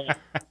dark?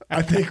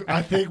 I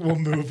think we'll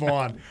move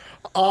on.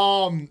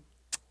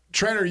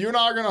 Trainer, you and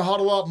I are gonna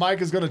huddle up.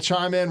 Mike is gonna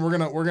chime in. We're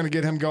gonna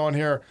get him going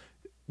here.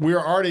 We're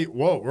already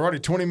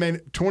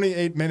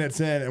 28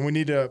 minutes in, and we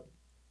need to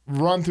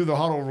run through the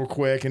huddle real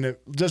quick. And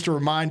just to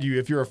remind you,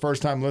 if you're a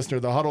first-time listener,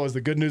 the huddle is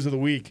the good news of the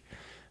week,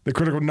 the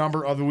critical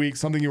number of the week,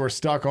 something you are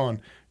stuck on,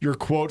 your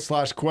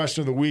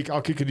quote/question of the week.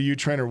 I'll kick it to you,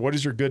 trainer. What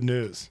is your good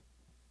news?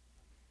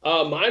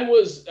 Mine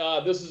was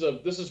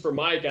this is for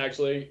Mike,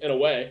 actually, in a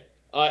way.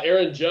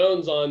 Aaron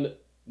Jones on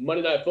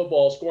Monday Night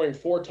Football scoring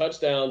 4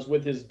 touchdowns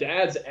with his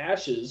dad's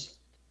ashes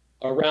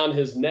around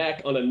his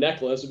neck on a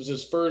necklace. It was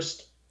his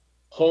first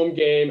home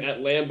game at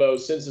Lambeau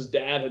since his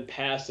dad had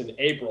passed in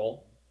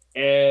April.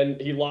 And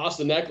he lost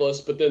the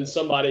necklace, but then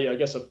somebody, I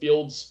guess a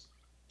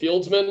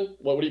fieldsman,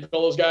 what would you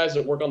call those guys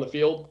that work on the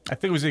field? I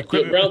think it was the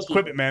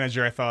equipment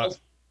manager, I thought.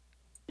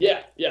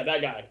 Yeah,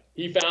 that guy.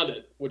 He found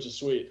it, which is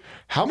sweet.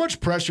 How much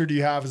pressure do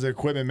you have as an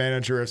equipment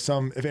manager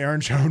if Aaron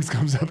Jones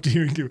comes up to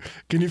you and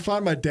can you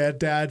find my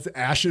dad's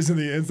ashes in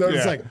the end zone? Yeah.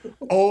 It's like,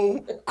 oh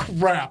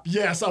crap.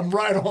 Yes, I'm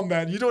right on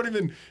that. You don't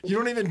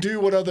even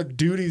do what other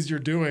duties you're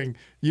doing.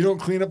 You don't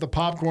clean up the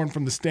popcorn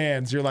from the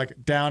stands. You're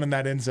like down in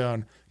that end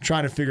zone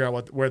trying to figure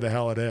out where the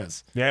hell it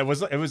is. Yeah, it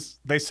was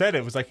they said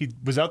it was like he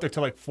was out there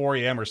till like 4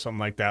 a.m. or something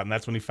like that, and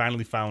that's when he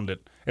finally found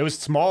it. It was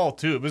small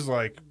too. It was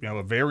like,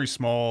 a very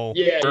small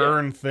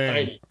urn thing.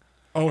 Tiny.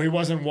 Oh, he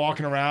wasn't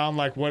walking around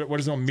like what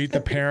is it? Meet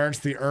the parents,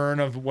 the urn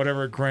of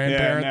whatever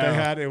grandparent they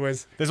had. It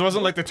was. This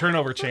wasn't like the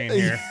turnover chain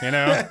here, you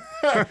know.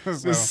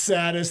 The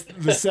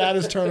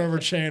saddest turnover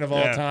chain of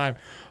all time.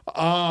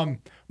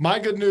 My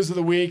good news of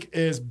the week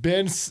is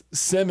Ben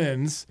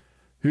Simmons,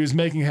 who's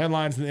making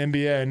headlines in the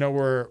NBA. I know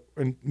we're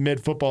in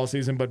mid-football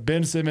season, but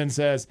Ben Simmons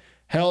says,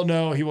 hell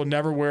no, he will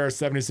never wear a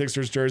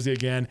 76ers jersey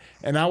again.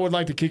 And I would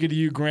like to kick it to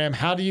you, Graham.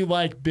 How do you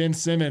like Ben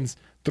Simmons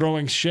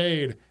throwing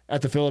shade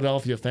at the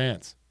Philadelphia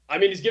fans? I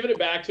mean, he's giving it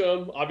back to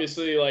him.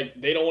 Obviously, like,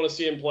 they don't want to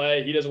see him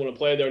play. He doesn't want to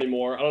play there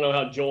anymore. I don't know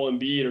how Joel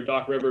Embiid or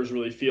Doc Rivers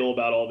really feel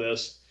about all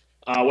this,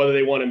 whether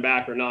they want him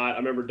back or not. I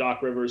remember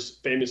Doc Rivers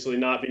famously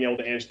not being able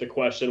to answer the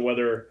question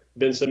whether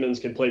Ben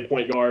Simmons can play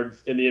point guard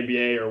in the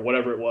NBA or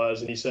whatever it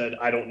was, and he said,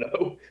 I don't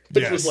know,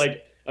 which was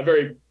like a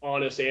very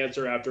honest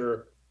answer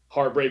after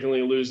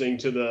heartbreakingly losing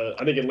to the,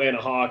 I think,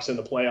 Atlanta Hawks in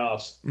the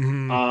playoffs.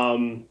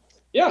 Mm-hmm.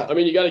 Yeah, I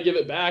mean, you got to give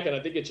it back, and I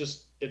think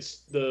it's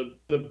the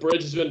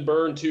bridge has been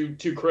burned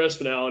too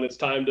crisp now, and it's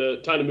time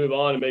to move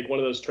on and make one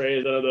of those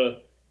trades. I know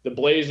the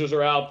Blazers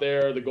are out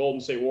there, the Golden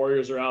State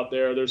Warriors are out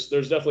there. There's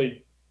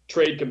definitely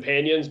trade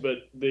companions,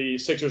 but the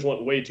Sixers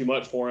want way too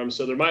much for him,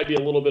 so there might be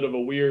a little bit of a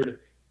weird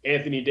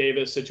Anthony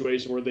Davis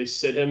situation where they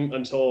sit him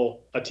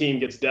until a team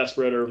gets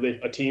desperate or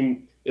a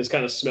team is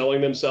kind of smelling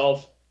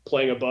themselves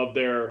playing above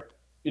their.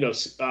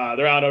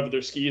 They're out over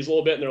their skis a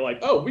little bit, and they're like,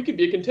 oh, we could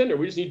be a contender.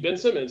 We just need Ben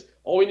Simmons.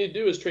 All we need to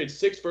do is trade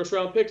 6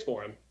 first-round picks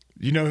for him.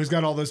 You know who's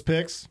got all those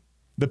picks?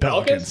 The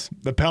Pelicans.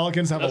 The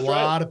Pelicans have a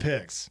lot of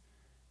picks.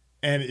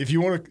 And if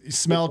you want to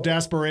smell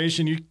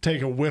desperation, you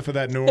take a whiff of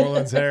that New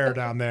Orleans air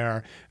down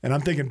there. And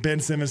I'm thinking Ben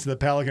Simmons to the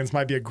Pelicans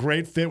might be a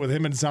great fit with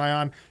him and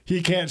Zion.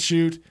 He can't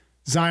shoot.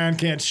 Zion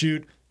can't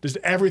shoot. Just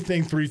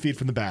everything 3 feet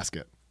from the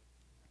basket.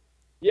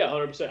 Yeah,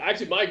 100%.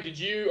 Actually, Mike, I don't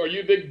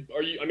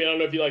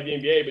know if you like the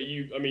NBA,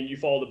 but you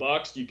follow the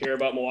Bucks. Do you care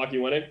about Milwaukee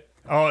winning?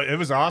 Oh, it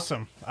was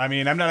awesome. I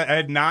mean, I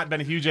had not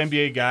been a huge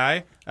NBA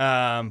guy,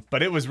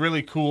 but it was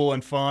really cool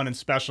and fun and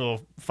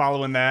special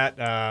following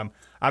that.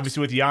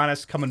 Obviously, with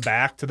Giannis coming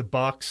back to the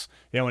Bucks,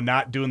 and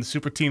not doing the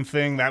super team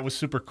thing, that was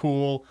super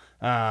cool.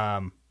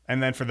 And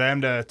then for them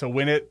to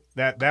win it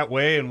that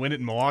way and win it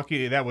in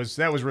Milwaukee, that was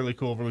really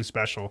cool, really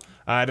special.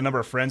 I had a number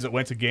of friends that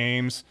went to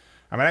games.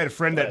 I mean, I had a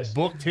friend that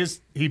booked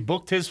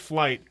his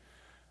flight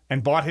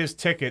and bought his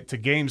ticket to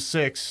Game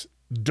 6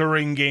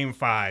 during Game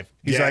 5.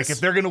 He's like, if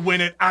they're going to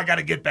win it, I got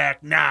to get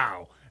back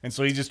now. And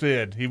so he just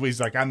did. He's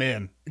like, I'm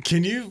in.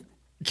 Can you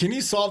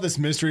solve this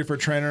mystery for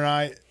Trainer and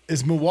I?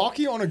 Is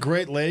Milwaukee on a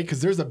Great Lake?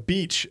 Because there's a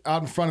beach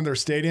out in front of their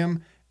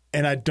stadium,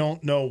 and I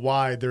don't know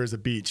why there is a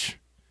beach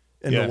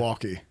in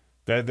Milwaukee.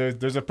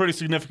 There's a pretty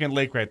significant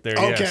lake right there.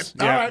 Okay, yes.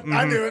 all right, mm-hmm.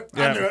 I knew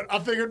it. I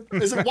figured,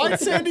 is it White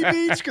Sandy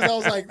Beach? Because I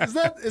was like,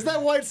 is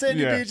that White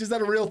Sandy Beach? Is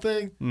that a real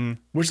thing? Mm.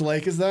 Which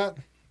lake is that?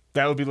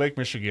 That would be Lake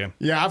Michigan.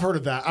 Yeah, I've heard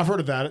of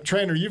that.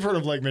 Trainer, you've heard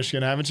of Lake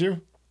Michigan, haven't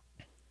you?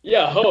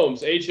 Yeah,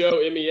 Holmes,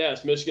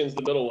 Homes. Michigan's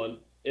the middle one.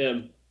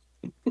 M.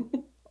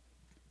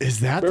 Is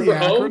that remember the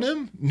acronym?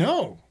 Holmes?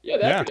 No. Yeah,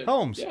 the acronym.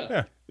 Holmes.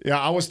 Yeah,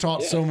 I was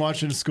taught so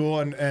much in school,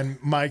 and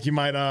Mike, you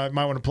might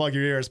want to plug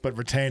your ears, but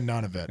retain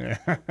none of it.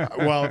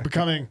 Well,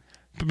 becoming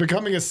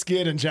a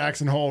skid in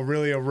Jackson Hole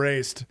really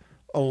erased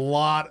a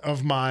lot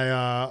of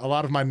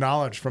my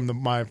knowledge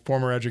from my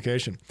former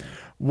education.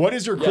 What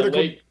is your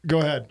critical? Go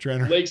ahead,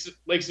 Trainer. Lake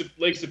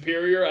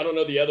Superior. I don't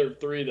know the other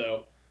 3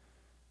 though.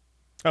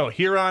 Oh,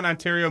 Huron,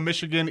 Ontario,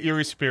 Michigan,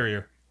 Erie,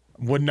 Superior.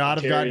 Would not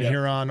have gotten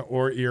Huron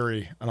or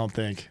Erie, I don't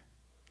think.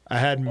 I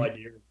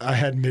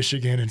had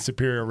Michigan and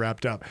Superior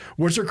wrapped up.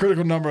 What's your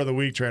critical number of the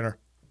week, Trainer?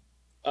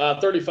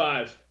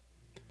 35.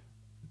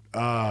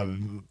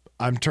 I'm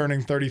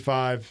turning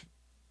 35.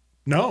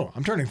 No,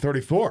 I'm turning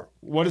 34.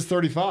 What is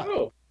 35?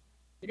 Oh,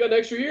 you got an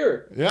extra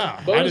year.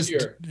 Yeah. Bonus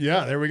year.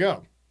 Yeah, there we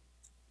go.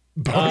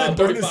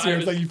 Bonus year.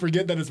 It's like you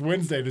forget that it's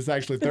Wednesday and it's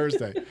actually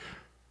Thursday.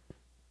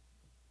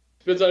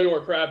 Depends on how many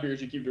more crap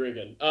beers you keep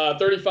drinking.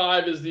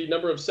 35 is the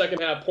number of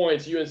second-half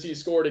points UNC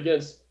scored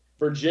against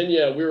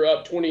Virginia. We were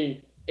up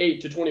 28-24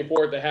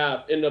 at the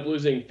half. Ended up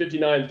losing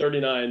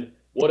 59-39.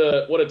 What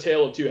a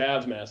tale of two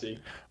halves, Massey.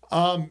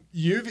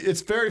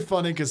 It's very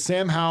funny because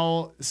Sam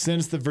Howell,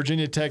 since the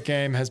Virginia Tech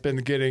game, has been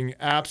getting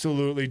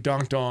absolutely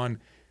dunked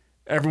on.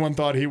 Everyone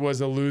thought he was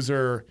a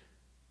loser.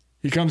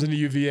 He comes into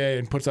UVA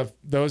and puts up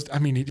those. I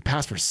mean, he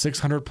passed for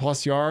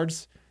 600-plus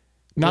yards.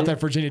 Not that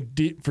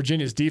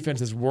Virginia's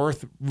defense is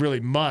worth really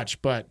much,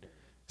 but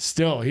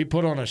still, he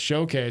put on a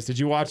showcase. Did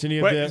you watch any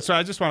of this? So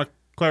I just want to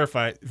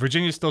clarify.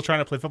 Virginia's still trying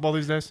to play football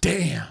these days?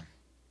 Damn.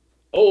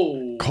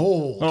 Oh.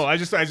 Cold. Oh, I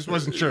just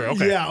wasn't sure.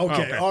 Okay. Yeah,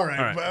 okay. All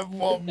right.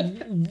 Well,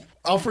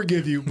 I'll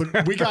forgive you,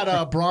 but we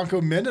got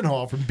Bronco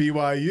Mendenhall from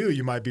BYU.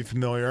 You might be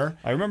familiar.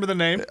 I remember the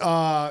name.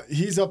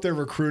 He's up there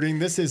recruiting.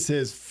 This is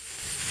his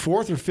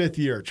 4th or 5th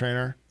year,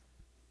 Trainer.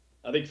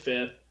 I think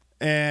 5th.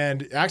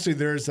 And actually,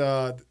 there's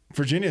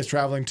Virginia is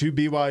traveling to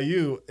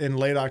BYU in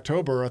late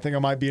October. I think I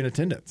might be in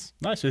attendance.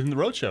 Nice. It's in the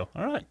road show.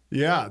 All right.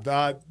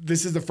 Yeah.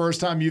 This is the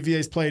first time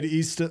UVA's played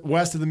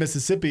west of the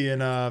Mississippi in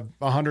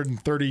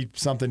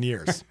 130-something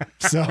years.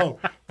 So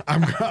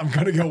I'm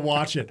going to go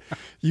watch it.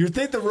 You'd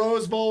think the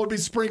Rose Bowl would be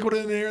sprinkled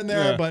in here and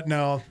there, but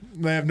no,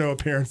 they have no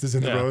appearances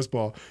in the Rose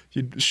Bowl.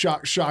 You'd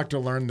shocked to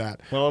learn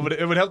that. Well,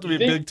 it would help to be a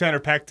Big Ten or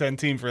Pac-10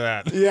 team for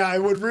that. Yeah, it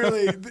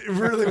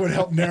really would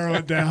help narrow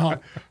it down.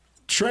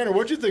 Trainer,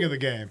 what'd you think of the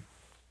game?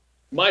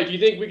 Mike, do you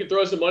think we could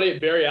throw some money at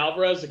Barry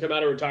Alvarez to come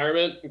out of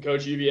retirement and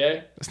coach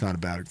UVA? That's not a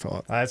bad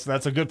thought.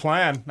 That's a good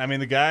plan. I mean,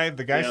 the guy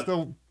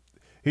still,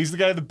 he's the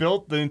guy that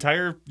built the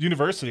entire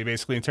university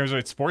basically in terms of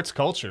its sports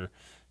culture.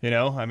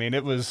 I mean,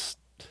 it was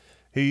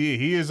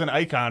he is an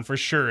icon for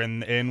sure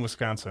in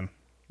Wisconsin.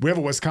 We have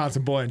a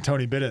Wisconsin boy in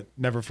Tony Bennett.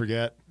 Never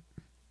forget.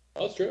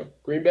 Oh, that's true.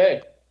 Green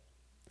Bay.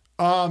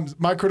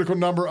 My critical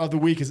number of the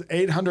week is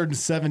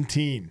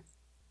 817.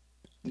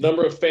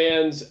 Number of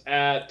fans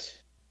at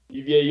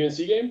UVA UNC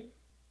game?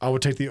 I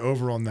would take the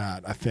over on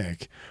that, I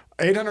think.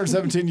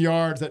 817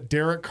 yards that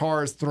Derek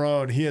Carr has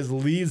thrown. He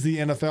leads the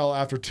NFL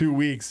after 2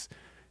 weeks.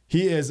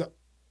 He is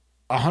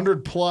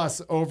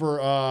 100+ over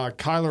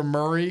Kyler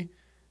Murray.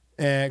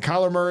 And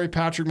Kyler Murray,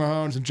 Patrick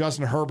Mahomes, and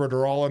Justin Herbert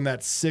are all in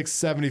that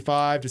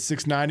 675 to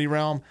 690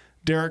 realm.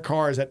 Derek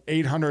Carr is at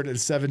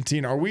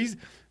 817. Are we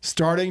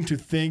starting to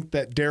think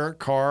that Derek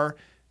Carr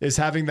is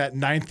having that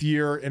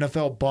 9th-year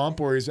NFL bump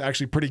where he's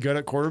actually pretty good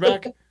at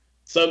quarterback?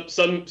 Some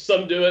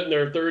do it in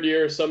their 3rd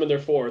year, some in their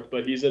 4th,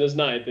 but he's in his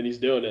 9th and he's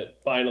doing it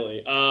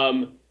finally. I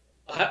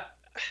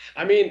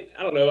mean,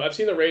 I don't know. I've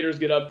seen the Raiders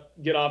get off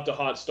to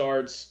hot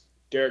starts.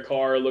 Derek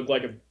Carr looked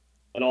like an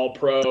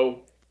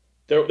All-Pro.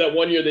 That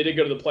 1 year they did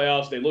go to the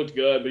playoffs. They looked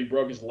good, but he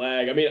broke his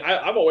leg. I mean,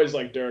 I've always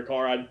liked Derek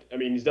Carr. I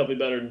mean, he's definitely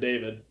better than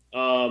David.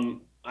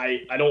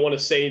 I don't want to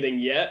say anything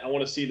yet. I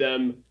want to see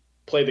them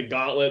play the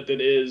gauntlet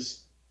that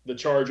is the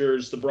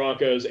Chargers, the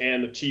Broncos,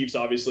 and the Chiefs,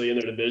 obviously, in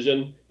their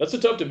division. That's a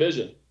tough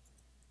division.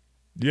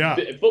 Yeah.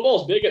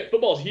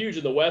 Football's huge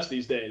in the West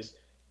these days.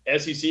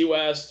 SEC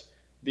West,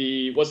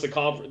 the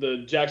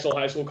Jacksonville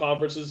High School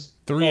conferences?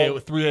 3A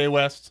West. 3A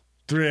West.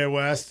 3A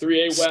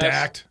West.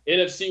 Stacked.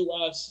 NFC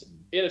West,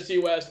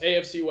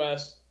 AFC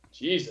West.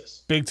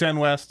 Jesus. Big Ten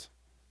West.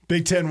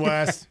 Big Ten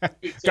West.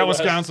 Got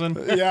Wisconsin.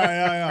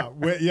 Yeah.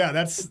 Yeah,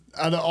 that's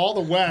all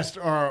the West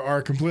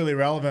are completely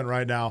relevant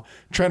right now.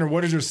 Trainer,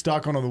 what is your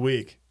stock on the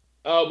week?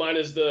 Oh,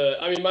 mine's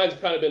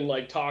kind of been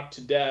like talked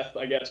to death,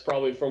 I guess,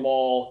 probably from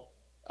all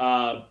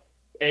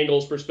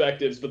angles,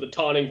 perspectives, but the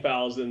taunting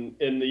fouls in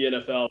the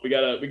NFL.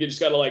 We just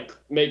gotta like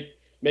make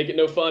it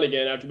no fun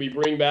again after we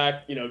bring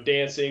back,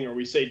 dancing, or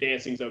we say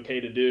dancing's okay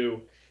to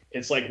do.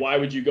 It's like, why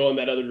would you go in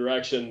that other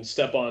direction,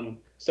 step on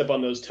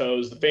those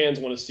toes? The fans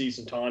want to see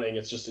some taunting.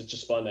 It's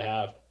just fun to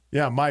have.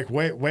 Yeah, Mike,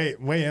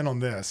 weigh in on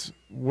this.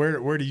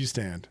 Where do you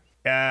stand?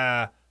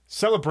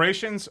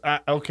 Celebrations,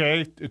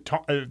 okay.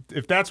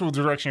 If that's the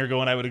direction you're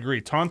going, I would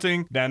agree.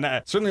 Taunting,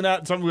 certainly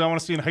not something I want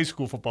to see in high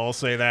school football, I'll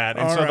say that.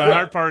 And the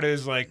hard part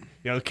is, like,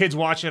 the kids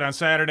watch it on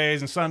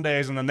Saturdays and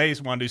Sundays, and then they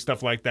want to do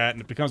stuff like that,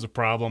 and it becomes a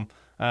problem.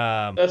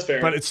 That's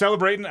fair. But it's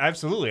celebrating,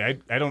 absolutely.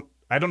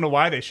 I don't know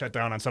why they shut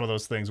down on some of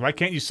those things. Why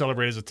can't you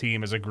celebrate as a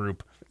team, as a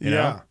group? You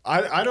know?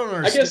 I don't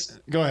understand.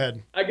 Go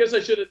ahead. I guess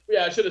I should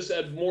have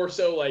said more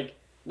so, like,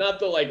 not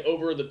the like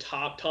over the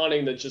top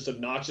taunting that's just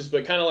obnoxious,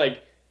 but kind of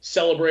like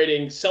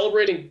celebrating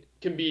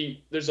can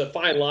be, there's a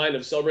fine line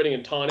of celebrating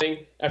and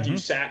taunting after you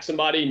sack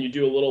somebody and you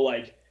do a little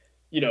like,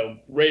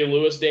 Ray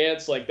Lewis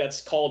dance, like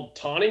that's called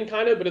taunting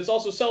kind of, but it's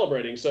also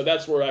celebrating. So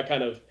that's where I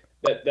kind of,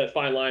 that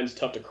fine line is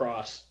tough to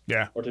cross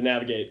or to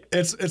navigate.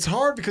 It's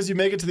hard because you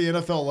make it to the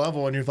NFL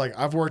level and you're like,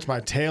 I've worked my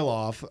tail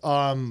off.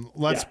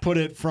 Let's put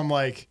it from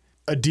like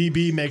a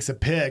DB makes a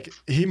pick.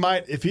 He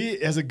might, if he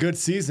has a good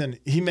season,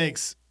 he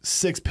makes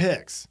 6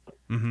 picks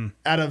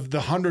out of the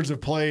hundreds of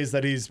plays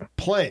that he's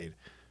played.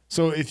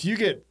 So if you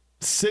get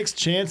 6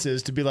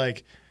 chances to be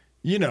like,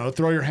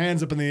 throw your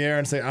hands up in the air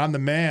and say, I'm the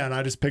man,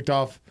 I just picked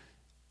off,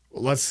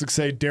 let's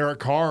say Derek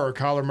Carr or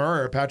Kyler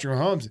Murray or Patrick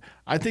Mahomes,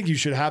 I think you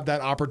should have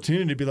that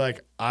opportunity to be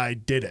like, I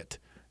did it.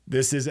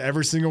 This is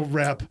every single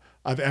rep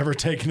I've ever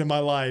taken in my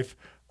life.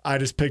 I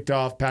just picked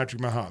off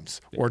Patrick Mahomes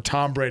or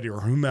Tom Brady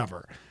or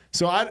whomever.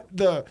 So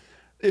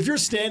if you're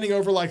standing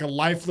over like a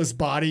lifeless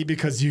body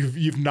because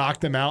you've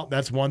knocked them out,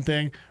 that's one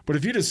thing. But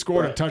if you just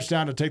scored a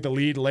touchdown to take the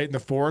lead late in the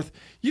 4th,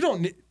 you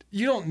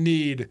don't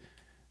need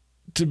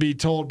to be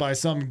told by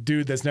some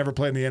dude that's never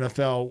played in the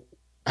NFL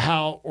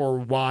how or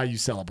why you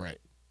celebrate.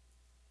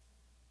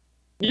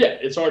 Yeah,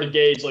 it's hard to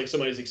gauge like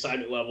somebody's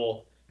excitement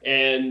level,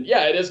 and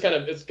it is kind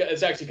of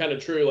it's actually kind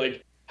of true.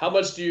 Like how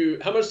much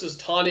does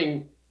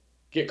taunting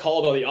get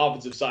called on the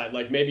offensive side?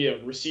 Like maybe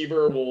a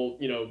receiver will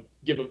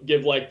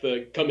give like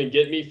the come and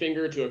get me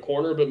finger to a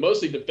corner, but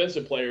mostly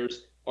defensive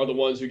players are the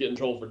ones who get in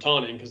trouble for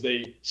taunting because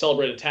they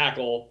celebrate a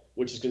tackle,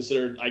 which is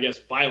considered, I guess,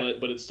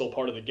 violent, but it's still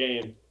part of the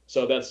game.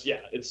 So that's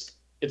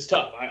it's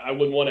tough. I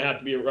wouldn't want to have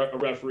to be a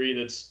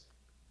referee that's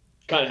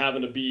kind of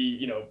having to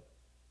be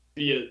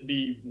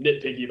be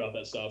nitpicky about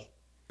that stuff.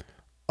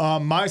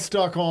 My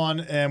stuck on,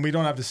 and we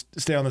don't have to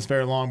stay on this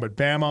very long, but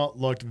Bama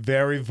looked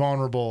very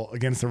vulnerable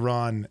against the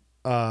run.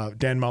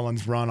 Dan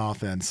Mullen's run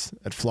offense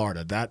at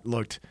Florida, that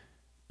looked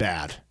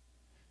bad.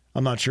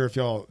 I'm not sure if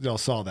y'all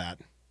saw that.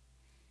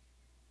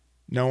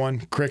 No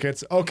one.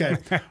 Crickets. Okay.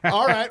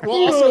 All right.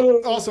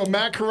 Well, also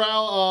Matt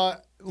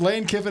Corral,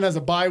 Lane Kiffin has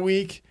a bye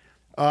week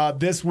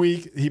this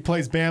week. He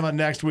plays Bama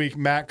next week.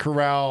 Matt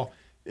Corral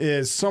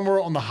is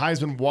somewhere on the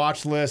Heisman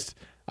watch list.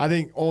 I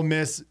think Ole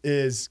Miss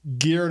is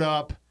geared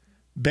up.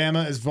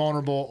 Bama is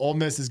vulnerable. Ole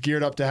Miss is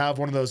geared up to have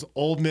one of those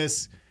Ole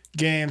Miss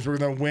games where we're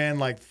going to win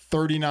like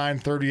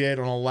 39-38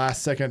 on a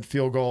last-second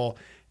field goal,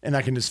 and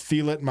I can just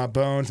feel it in my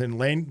bones. And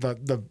Lane,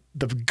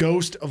 the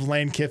ghost of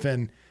Lane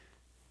Kiffin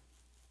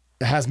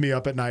has me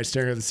up at night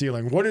staring at the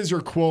ceiling. What is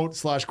your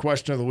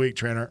quote/question of the week,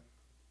 Trainer?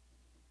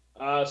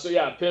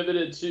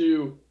 Pivoted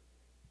to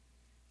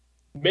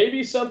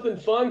maybe something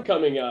fun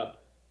coming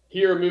up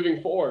here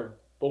moving forward,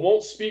 but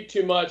won't speak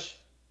too much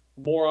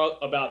more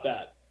about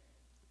that.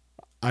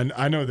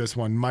 I know this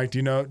one. Mike, do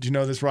you know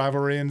this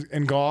rivalry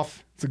in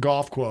golf? It's a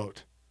golf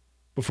quote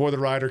before the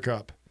Ryder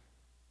Cup.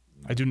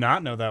 I do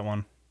not know that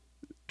one.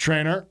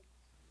 Trainer?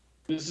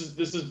 This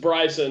is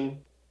Bryson,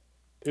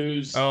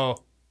 who's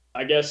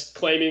I guess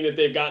claiming that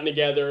they've gotten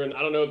together, and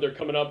I don't know if they're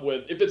coming up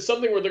with, if it's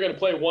something where they're going to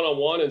play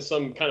one-on-one in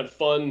some kind of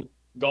fun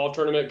golf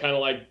tournament, kind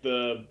of like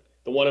the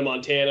one in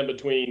Montana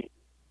between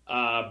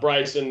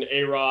Bryson,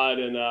 A-Rod,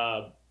 and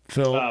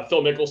Phil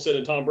Mickelson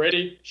and Tom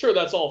Brady. Sure,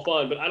 that's all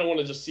fun, but I don't want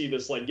to just see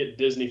this like get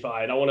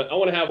Disney-fied. I want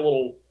to have a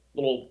little,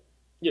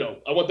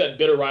 I want that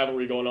bitter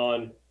rivalry going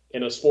on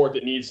in a sport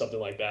that needs something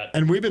like that.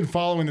 And we've been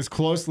following this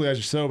closely, as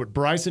you saw, but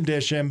Bryson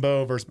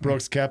DeChambeau versus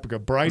Brooks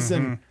Koepka.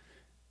 Bryson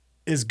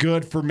is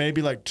good for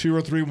maybe like 2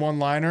 or 3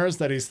 one-liners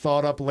that he's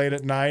thought up late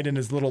at night in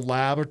his little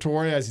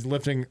laboratory as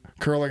he's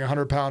curling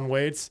 100-pound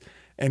weights,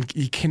 and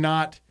he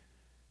cannot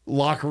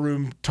locker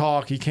room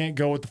talk. He can't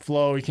go with the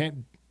flow. He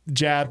can't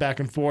jab back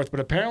and forth.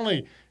 But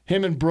apparently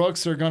him and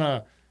Brooks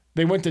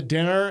they went to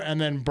dinner, and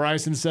then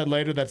Bryson said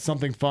later that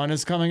something fun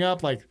is coming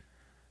up. Like,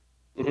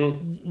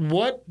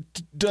 what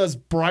does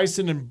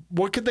Bryson and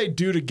what could they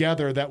do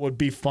together that would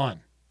be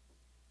fun?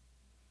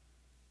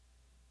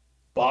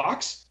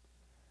 Box?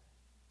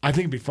 I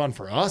think it'd be fun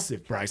for us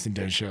if Bryson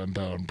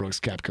DeChambeau and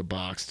Brooks Koepka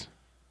boxed.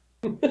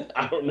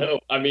 I don't know.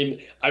 I mean,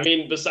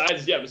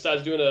 besides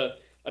doing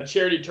a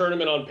charity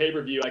tournament on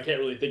pay-per-view, I can't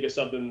really think of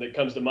something that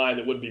comes to mind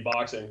that wouldn't be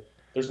boxing.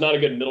 There's not a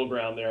good middle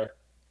ground there.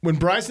 When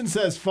Bryson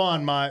says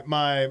fun, my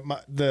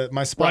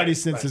spidey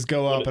senses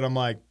go up, and I'm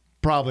like,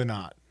 probably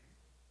not.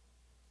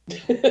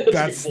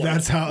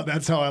 that's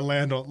how I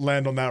land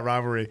on that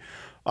rivalry.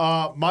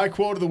 My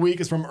quote of the week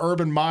is from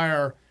Urban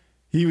Meyer.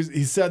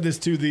 He said this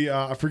to the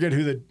I forget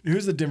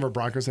who's the Denver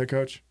Broncos head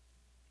coach.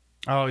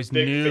 Oh, he's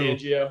Nick new.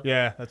 Fangio.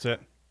 Yeah, that's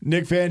it.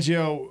 Nick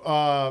Fangio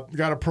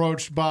got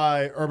approached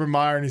by Urban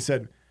Meyer, and he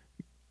said,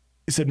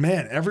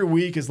 "Man, every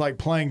week is like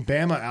playing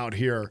Bama out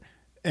here."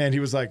 And he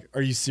was like,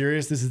 "Are you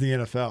serious? This is the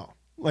NFL."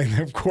 Like,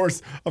 of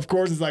course,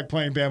 it's like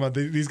playing Bama.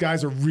 These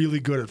guys are really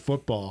good at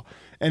football,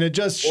 and it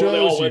just shows. Or they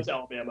all went to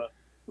Alabama.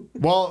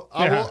 Well,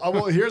 I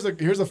will. Here's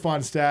a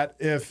fun stat.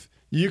 If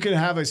you can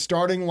have a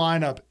starting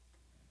lineup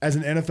as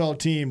an NFL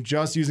team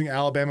just using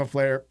Alabama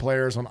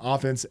players on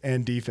offense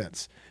and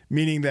defense,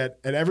 meaning that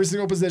at every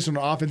single position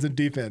on offense and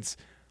defense,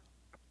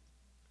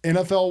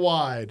 NFL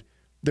wide,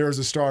 there is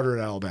a starter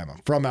at Alabama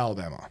from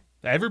Alabama.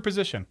 Every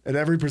position. At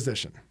every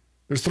position.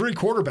 There's 3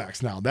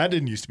 quarterbacks now. That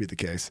didn't used to be the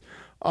case.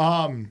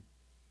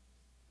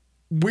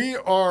 We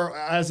are,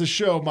 as a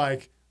show,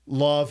 Mike,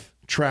 love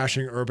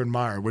trashing Urban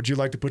Meyer. Would you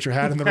like to put your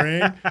hat in the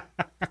ring?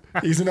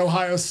 He's an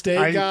Ohio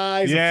State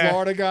guy. He's a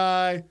Florida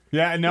guy.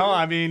 Yeah, no,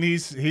 I mean,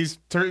 he's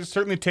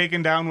certainly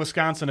taken down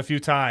Wisconsin a few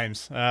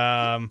times. So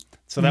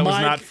that was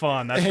not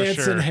fun, that's Hansen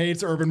for sure.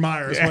 hates Urban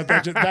Meyer.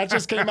 That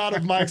just came out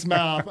of Mike's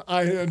mouth.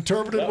 I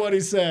interpreted what he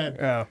said.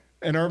 Yeah.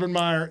 And Urban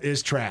Meyer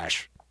is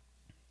trash.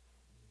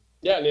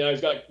 Yeah, he's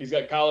got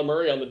Kyler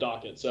Murray on the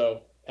docket,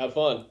 so have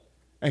fun.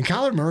 And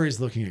Kyler Murray is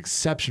looking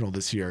exceptional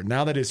this year,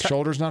 now that his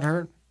shoulder's not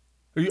hurt.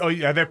 Oh,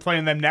 yeah, they're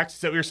playing them next?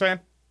 Is that what you're saying?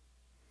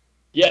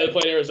 Yeah, they're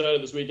playing Arizona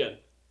this weekend.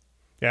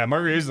 Yeah,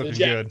 Murray is looking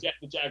good.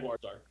 The Jaguars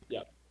are,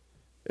 yeah.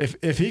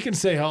 If he can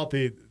stay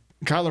healthy,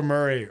 Kyler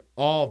Murray,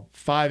 all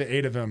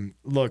 5'8" of him,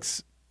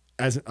 looks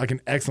as like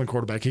an excellent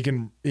quarterback. He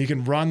can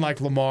run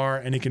like Lamar,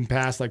 and he can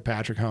pass like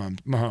Patrick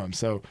Mahomes.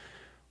 So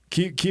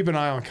keep an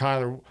eye on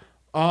Kyler.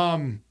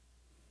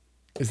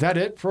 Is that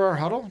it for our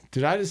huddle?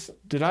 Did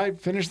I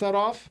finish that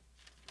off?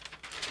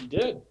 You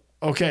did.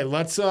 Okay,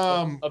 let's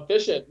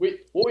efficient. We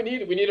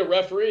need a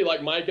referee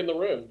like Mike in the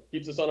room.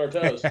 Keeps us on our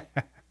toes.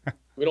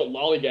 We don't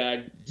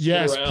lollygag.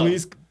 Yes, around.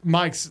 please,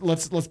 Mike.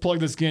 Let's plug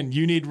this in.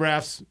 You need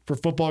refs for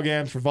football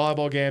games, for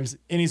volleyball games,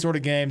 any sort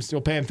of games.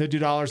 You'll pay them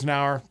 $50 an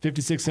hour,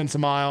 56 cents a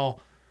mile.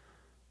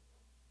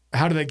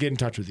 How do they get in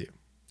touch with you?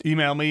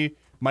 Email me,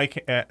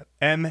 Mike at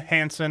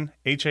mhansen,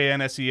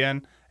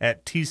 HANSEN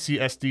at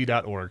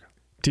tcsd.org.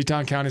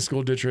 Teton County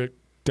School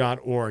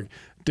District.org.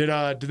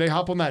 Did they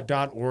hop on that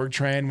 .org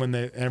train when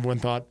everyone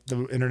thought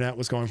the internet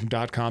was going from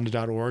 .com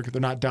to .org? They're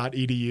not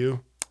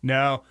 .edu.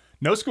 No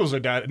high schools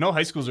are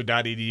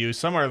 .edu.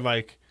 Some are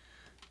like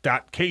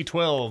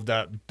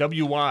 .k12,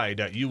 .wy,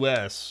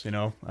 .us.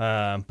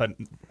 But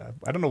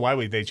I don't know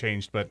why they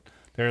changed. But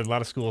There are a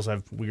lot of schools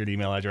have weird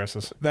email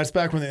addresses. That's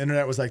back when the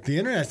internet was like, the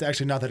internet's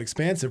actually not that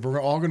expansive.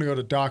 We're all going to go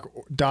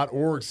to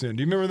 .org soon.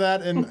 Do you remember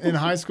that in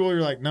high school?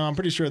 You're like, no, I'm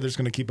pretty sure they're just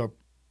going to keep up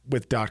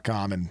with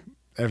 .com and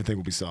everything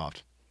will be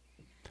solved.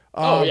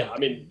 Yeah. I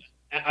mean,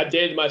 I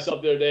dated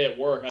myself the other day at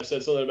work. I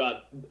said something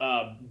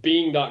about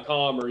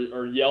Bing.com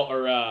or Yelp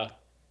or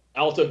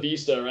Alta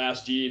Vista or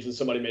Ask Jeeves, and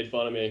somebody made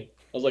fun of me.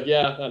 I was like,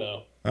 yeah, I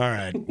know. All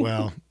right.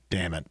 Well,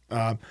 damn it.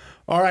 All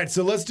right.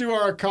 So let's do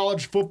our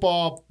college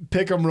football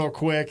pick 'em real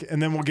quick,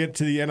 and then we'll get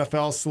to the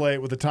NFL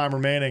slate with the time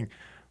remaining.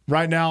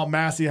 Right now,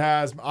 Massey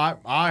has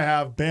I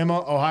have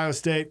Bama, Ohio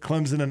State,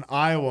 Clemson, and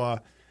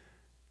Iowa.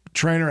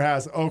 Trainer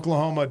has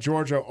Oklahoma,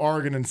 Georgia,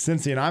 Oregon, and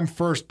Cincy, and I'm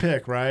first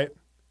pick, right?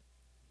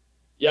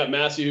 Yeah,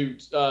 Massey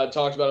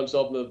talks about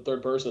himself in the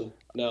third person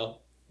now.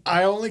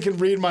 I only can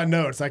read my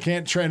notes. I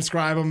can't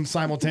transcribe them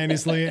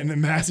simultaneously, and then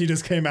Massey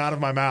just came out of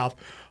my mouth.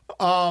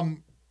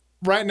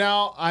 Right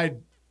now,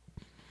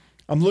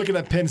 I'm looking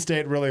at Penn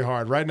State really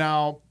hard. Right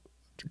now,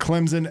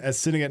 Clemson is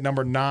sitting at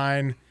number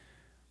 9.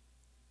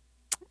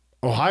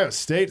 Ohio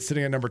State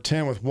sitting at number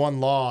 10 with 1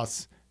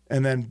 loss,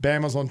 and then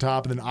Bama's on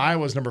top, and then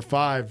Iowa's number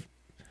 5.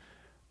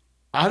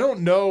 I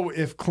don't know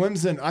if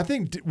Clemson. I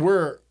think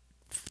we're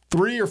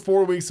 3 or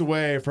 4 weeks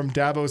away from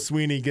Dabo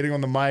Swinney getting on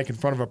the mic in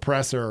front of a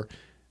presser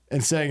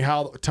and saying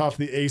how tough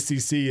the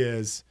ACC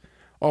is.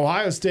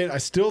 Ohio State, I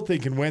still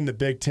think, can win the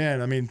Big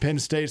Ten. I mean, Penn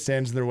State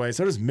stands in their way.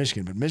 So does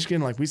Michigan. But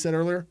Michigan, like we said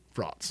earlier,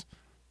 frauds.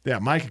 Yeah,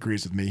 Mike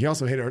agrees with me. He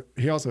also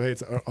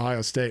hates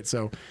Ohio State.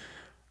 So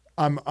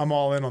I'm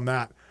all in on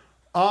that.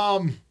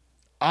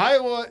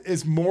 Iowa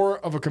is more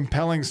of a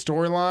compelling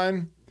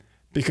storyline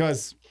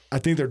because I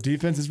think their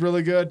defense is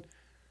really good.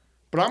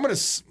 But I'm going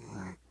to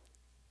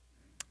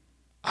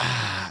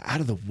out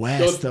of the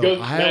West,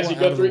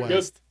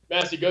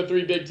 Massey, go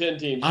 3 Big Ten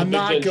teams. I'm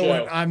not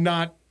going. I'm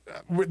not.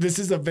 This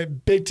is a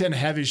Big Ten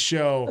heavy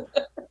show.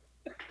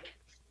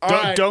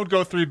 Don't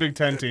go 3 Big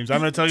Ten teams. I'm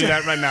going to tell you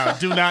that right now.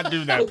 Do not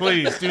do that.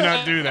 Please do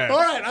not do that. All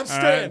right, I'm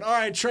staying. All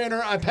right,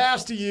 trainer, I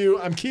pass to you.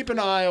 I'm keeping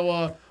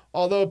Iowa.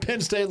 Although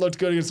Penn State looked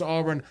good against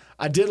Auburn,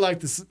 I did like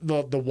the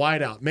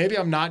whiteout. Maybe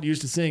I'm not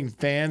used to seeing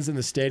fans in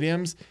the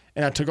stadiums,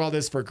 and I took all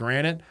this for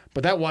granted.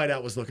 But that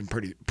whiteout was looking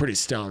pretty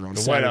stellar on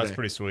Saturday. The whiteout's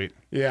pretty sweet.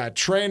 Yeah,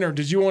 trainer,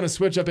 did you want to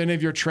switch up any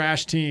of your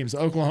trash teams?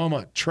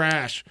 Oklahoma,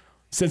 trash.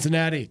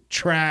 Cincinnati,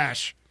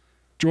 trash.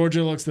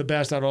 Georgia looks the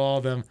best out of all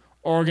of them.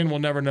 Oregon will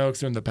never know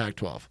because they're in the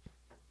Pac-12.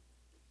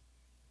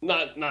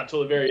 Not till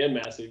the very end,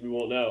 Massey. We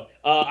won't know.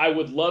 I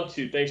would love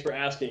to. Thanks for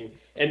asking.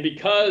 And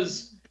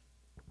because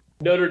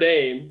Notre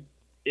Dame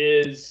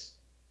is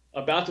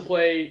about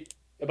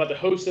to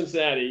host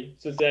Cincinnati.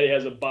 Cincinnati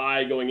has a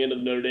bye going into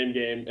the Notre Dame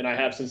game, and I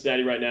have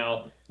Cincinnati right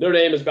now. Notre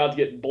Dame is about to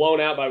get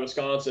blown out by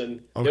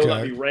Wisconsin. Okay. They will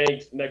not be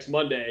ranked next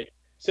Monday.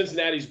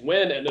 Cincinnati's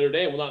win at Notre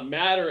Dame will not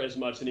matter as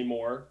much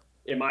anymore.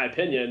 In my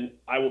opinion,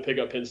 I will pick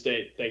up Penn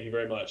State. Thank you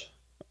very much.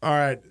 All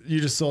right. You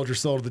just sold your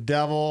soul to the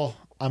devil.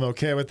 I'm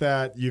okay with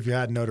that. You've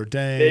had Notre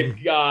Dame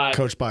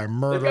coached by a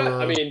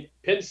murderer.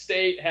 Penn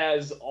State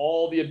has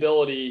all the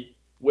ability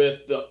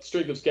with the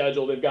strength of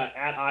schedule. They've got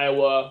at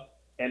Iowa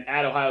and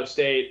at Ohio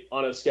State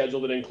on a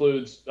schedule that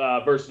includes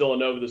versus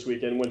Villanova this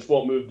weekend, which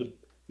won't move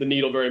the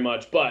needle very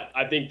much. But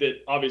I think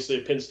that obviously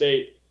if Penn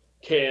State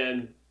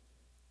can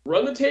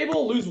run the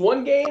table, lose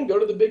one game, go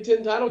to the Big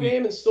Ten title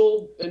game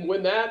and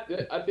win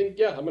that, I think,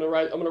 yeah, I'm gonna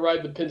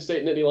ride the Penn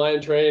State Nittany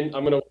Lion train.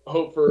 I'm gonna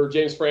hope for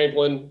James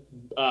Franklin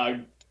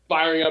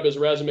firing up his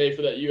resume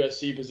for that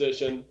USC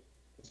position.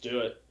 Let's do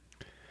it.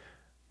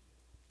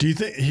 Do you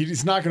think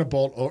he's not going to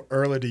bolt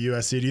early to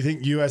USC? Do you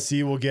think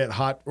USC will get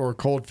hot or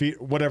cold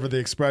feet, whatever the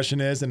expression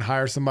is, and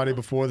hire somebody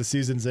before the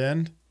season's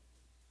end?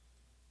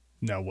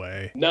 No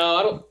way. No,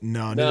 I don't.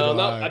 No,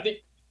 I think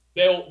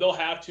they'll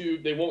have to.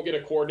 They won't get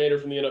a coordinator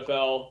from the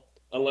NFL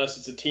unless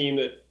it's a team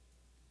that.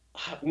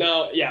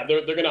 No, yeah,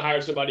 they're going to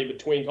hire somebody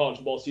between college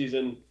football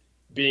season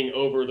being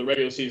over, the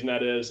regular season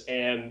that is,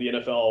 and the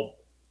NFL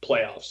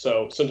playoffs.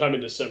 So sometime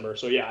in December.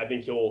 So yeah, I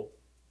think he'll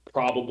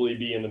probably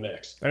be in the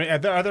mix. I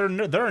mean,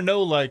 there are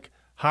no like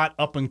hot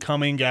up and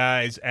coming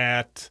guys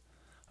at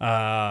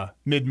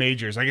mid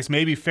majors. I guess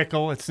maybe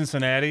Fickle at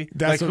Cincinnati.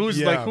 Who's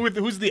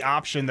the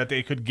option that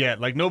they could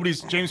get? Like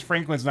James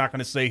Franklin's not going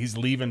to say he's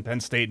leaving Penn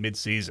State mid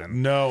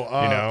season. No,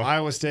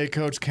 Iowa State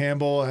coach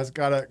Campbell has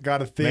got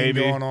a thing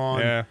going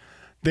on. Yeah.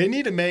 They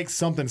need to make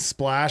something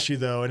splashy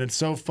though, and it's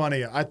so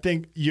funny. I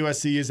think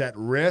USC is at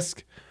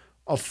risk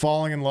of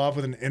falling in love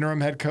with an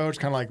interim head coach,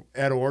 kind of like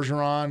Ed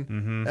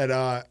Orgeron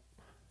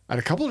at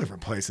a couple of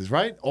different places,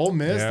 right? Ole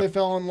Miss, They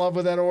fell in love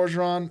with Ed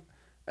Orgeron.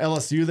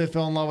 LSU, they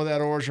fell in love with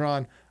Ed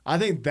Orgeron. I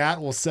think that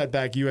will set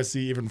back USC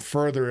even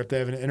further if they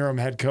have an interim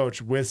head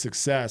coach with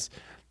success.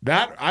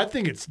 I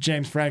think it's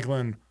James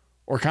Franklin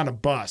or kind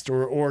of bust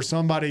or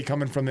somebody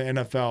coming from the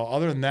NFL.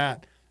 Other than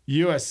that,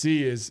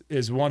 USC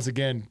is once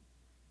again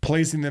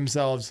placing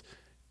themselves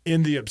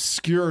in the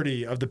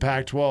obscurity of the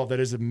Pac-12 that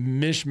is a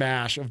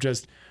mishmash of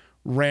just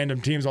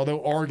random teams. Although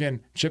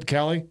Oregon, Chip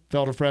Kelly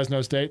fell to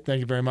Fresno State. Thank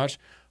you very much.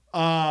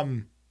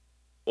 Well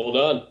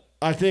done.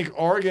 I think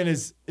Oregon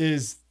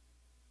is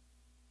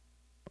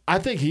I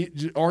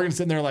think Oregon's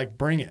sitting there like,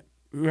 bring it.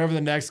 Whoever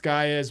the next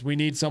guy is, we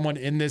need someone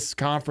in this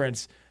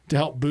conference to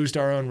help boost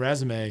our own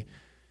resume.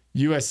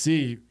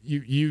 USC, you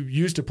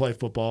used to play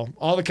football.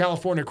 All the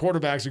California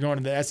quarterbacks are going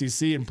to the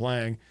SEC and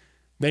playing.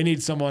 They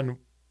need someone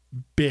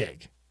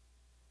big.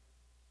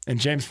 And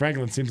James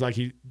Franklin seems like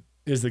he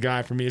is the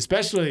guy for me,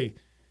 especially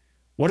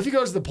what if he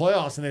goes to the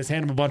playoffs and they just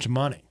hand him a bunch of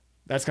money?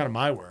 That's kind of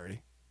my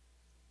worry.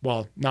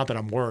 Well, not that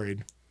I'm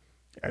worried.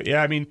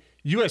 Yeah, I mean,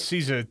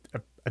 USC's a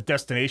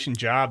destination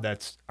job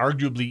that's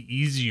arguably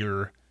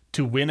easier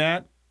to win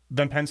at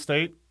than Penn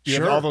State. You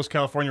have all those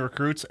California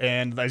recruits,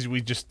 and as we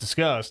just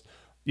discussed,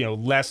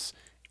 less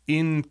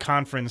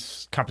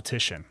in-conference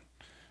competition.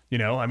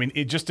 I mean,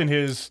 just in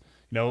his,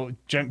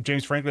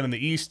 James Franklin in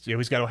the East,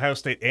 he's got Ohio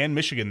State and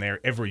Michigan there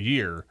every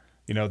year.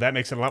 That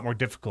makes it a lot more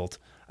difficult.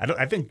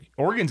 I think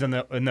Oregon's in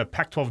the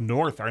Pac-12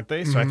 North, aren't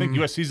they? So I think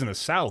USC's in the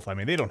South. I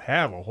mean, they don't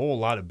have a whole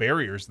lot of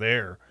barriers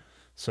there.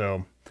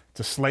 So it's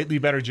a slightly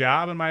better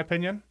job, in my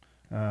opinion.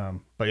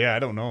 But yeah, I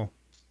don't know.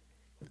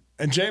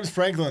 And James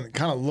Franklin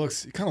kind of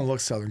looks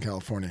Southern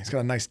California. He's got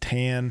a nice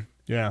tan.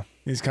 Yeah,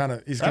 he's kind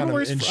of in shape. I don't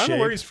know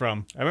where he's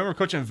from. I remember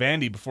coaching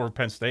Vandy before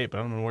Penn State, but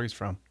I don't know where he's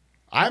from.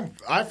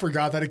 I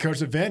forgot that he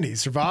coached at Vandy. He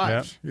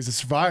survived. Yep. He's a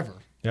survivor.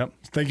 Yep.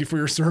 Thank you for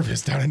your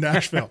service down in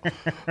Nashville.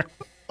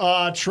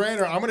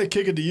 Trainer, I'm going to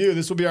kick it to you.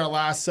 This will be our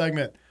last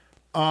segment.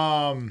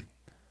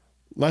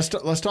 Let's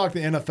talk the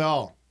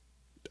NFL.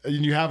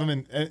 You have him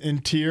in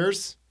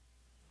tears?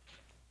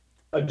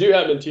 I do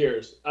have him in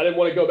tears. I didn't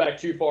want to go back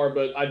too far,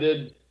 but I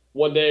did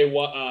one day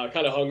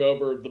kind of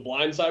hungover. The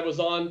Blind Side was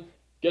on.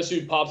 Guess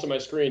who pops on my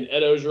screen?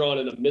 Ed Ogeron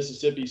in a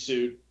Mississippi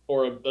suit,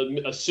 or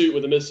a suit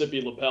with a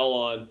Mississippi lapel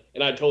on,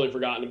 and I'd totally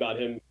forgotten about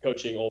him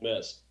coaching Ole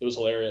Miss. It was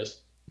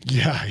hilarious.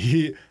 Yeah,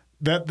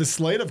 the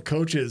slate of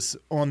coaches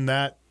on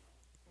that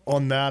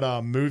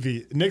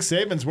movie. Nick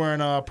Saban's wearing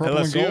purple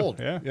LSU, and gold.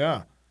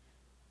 Yeah.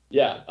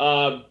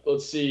 Yeah.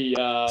 Let's see.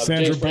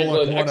 Sandra James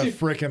Bullock Franklin, won a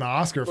freaking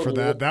Oscar for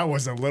that. That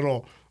was a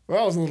little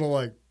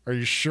like, are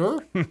you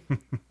sure?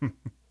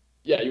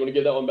 Yeah, you want to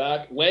give that one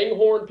back?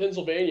 Langhorne,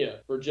 Pennsylvania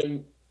for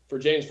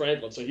James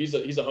Franklin. So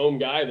he's a home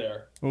guy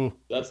there. Ooh.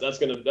 That's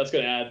gonna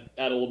add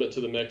a little bit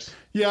to the mix.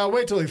 Yeah,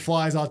 wait till he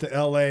flies out to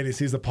LA and he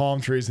sees the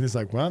palm trees and he's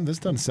like, well, this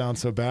doesn't sound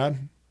so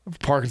bad.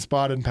 Parking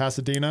spot in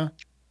Pasadena.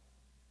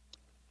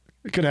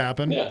 It could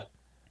happen. Yeah.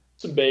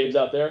 Some babes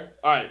out there.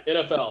 All right,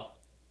 NFL.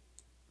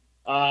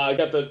 I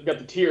got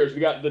the tiers. We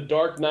got the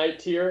Dark Knight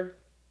tier,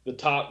 the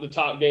top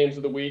games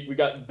of the week. We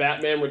got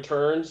Batman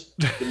Returns,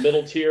 the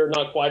middle tier,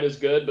 not quite as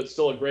good, but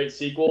still a great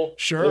sequel.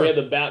 Sure. Then we had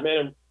the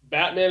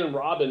Batman and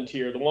Robin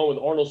tier, the one with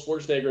Arnold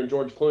Schwarzenegger and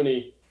George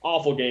Clooney.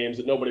 Awful games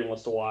that nobody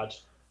wants to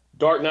watch.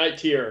 Dark Knight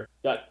tier,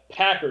 got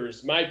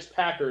Mike's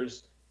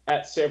Packers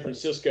at San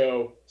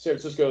Francisco. San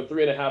Francisco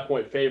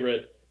 3.5-point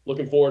favorite.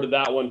 Looking forward to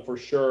that one for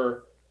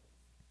sure.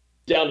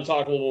 Down to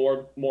talk a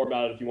little more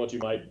about it if you want to,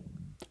 Mike.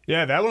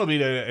 Yeah, that will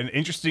be an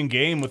interesting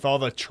game with all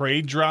the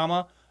trade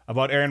drama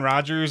about Aaron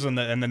Rodgers and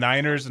the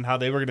Niners and how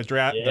they were going to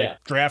draft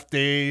draft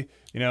day,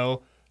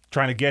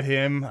 trying to get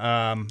him,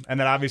 and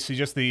then obviously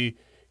just the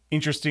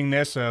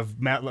interestingness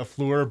of Matt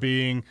LaFleur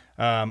being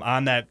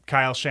on that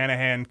Kyle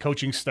Shanahan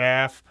coaching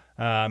staff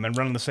and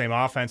running the same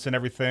offense and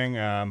everything.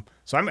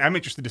 So I'm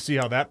interested to see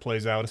how that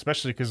plays out,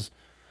 especially because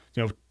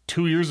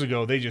 2 years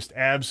ago, they just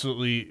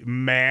absolutely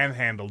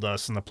manhandled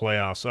us in the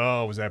playoffs.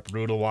 Oh, was that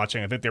brutal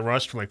watching? I think they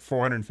rushed for like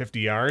 450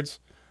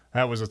 yards.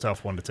 That was a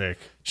tough one to take.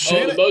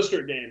 The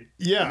Mostert game.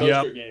 Yeah. The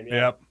Mostert game. Yeah.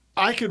 Yep.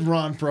 I could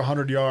run for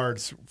 100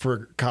 yards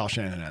for Kyle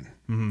Shanahan.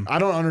 Mm-hmm. I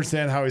don't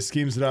understand how he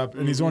schemes it up.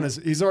 And he's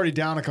already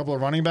down a couple of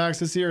running backs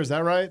this year. Is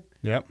that right?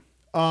 Yep.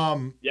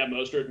 Yeah,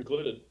 Mostert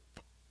included.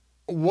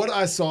 What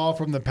I saw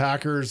from the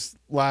Packers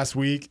last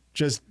week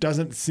just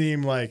doesn't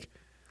seem like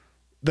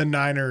the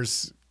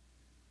Niners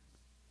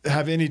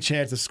have any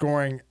chance of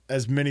scoring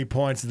as many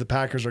points as the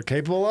Packers are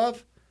capable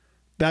of.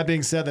 That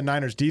being said, the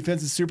Niners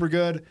defense is super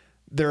good.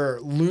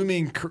 Their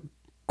looming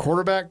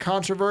quarterback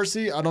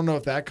controversy, I don't know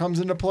if that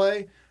comes into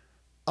play.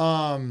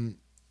 I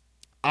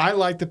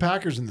like the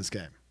Packers in this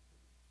game.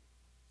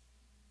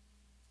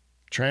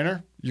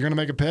 Trainer, you're going to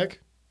make a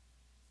pick?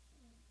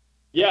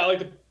 Yeah, I like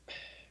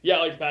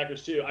the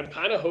Packers too. I'm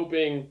kind of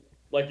hoping,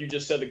 like you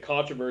just said, the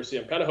controversy.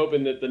 I'm kind of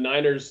hoping that the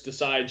Niners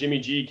decide Jimmy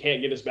G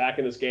can't get us back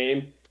in this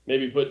game.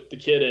 Maybe put the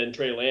kid in,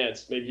 Trey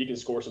Lance. Maybe he can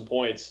score some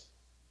points.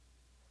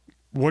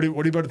 What do you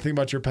about to think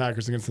about your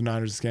Packers against the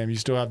Niners this game? You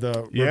still have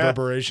the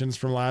reverberations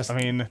from last. I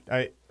mean,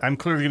 I'm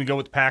clearly going to go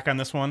with the Pack on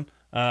this one.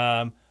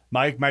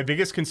 My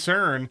biggest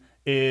concern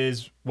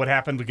is what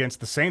happened against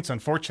the Saints.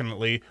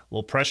 Unfortunately, a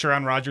little pressure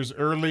on Rodgers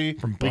early.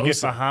 We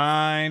get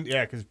behind,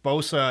 because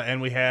Bosa,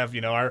 and we have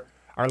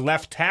our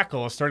left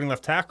tackle, a starting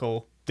left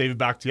tackle, David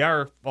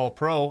Bakhtiari,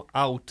 All-Pro,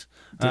 out.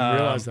 Didn't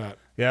realize that.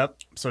 Yep.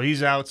 So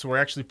he's out. So we're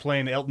actually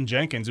playing Elton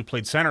Jenkins, who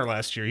played center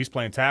last year. He's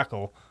playing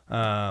tackle.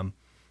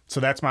 So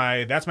that's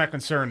my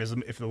concern is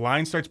if the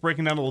line starts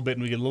breaking down a little bit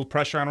and we get a little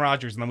pressure on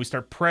Rodgers and then we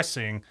start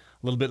pressing a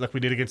little bit like we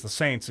did against the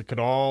Saints, it could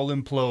all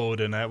implode.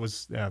 And that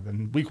was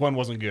then week one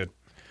wasn't good.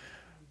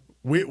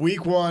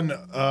 Week 1,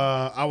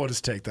 I will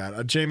just take that.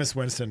 Jameis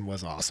Winston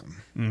was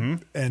awesome.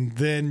 Mm-hmm. And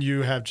then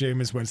you have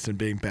Jameis Winston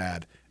being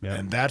bad. Yep.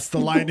 And that's the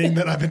lightning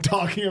that I've been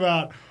talking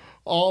about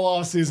all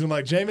offseason.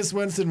 Like, Jameis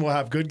Winston will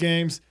have good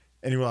games,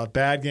 and he will have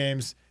bad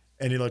games,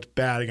 and he looked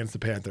bad against the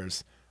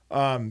Panthers.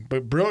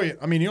 But brilliant.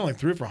 I mean, he only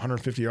threw for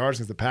 150 yards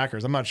against the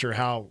Packers. I'm not sure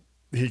how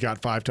he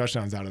got 5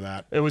 touchdowns out of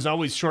that. It was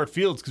always short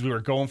fields because we were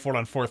going for it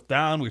on 4th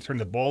down. We turned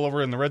the ball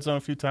over in the red zone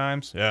a few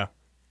times. Yeah.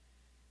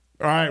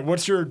 All right,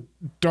 what's your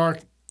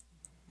dark,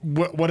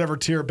 whatever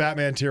tier,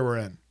 Batman tier we're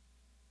in?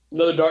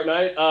 Another Dark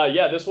Knight.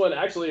 This one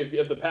actually,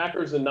 if the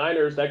Packers and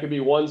Niners, that could be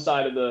one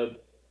side of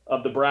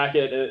the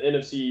bracket and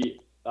NFC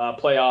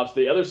playoffs.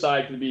 The other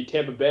side could be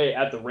Tampa Bay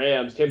at the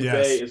Rams. Tampa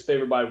Bay is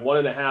favored by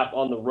 1.5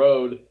 on the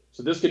road,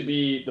 so this could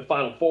be the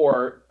Final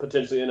Four,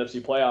 potentially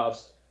NFC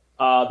playoffs.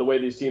 The way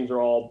these teams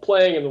are all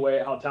playing and the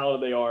way how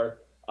talented they are.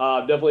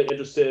 Definitely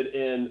interested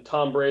in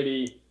Tom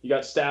Brady. You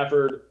got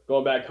Stafford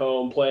going back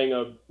home, playing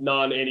a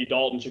non-Andy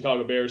Dalton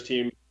Chicago Bears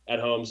team at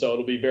home. So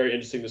it'll be very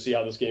interesting to see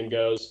how this game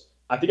goes.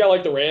 I think I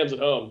like the Rams at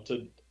home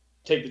to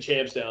take the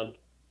champs down.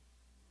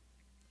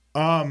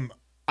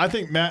 I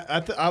think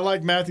I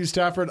like Matthew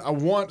Stafford. I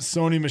want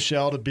Sony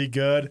Michel to be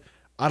good.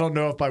 I don't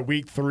know if by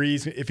week 3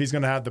 if he's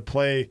going to have the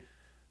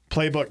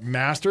playbook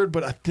mastered,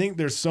 but I think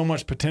there's so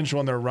much potential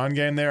in their run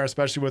game there,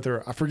 especially with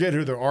I forget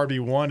who their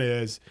RB1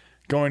 is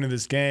going into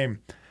this game.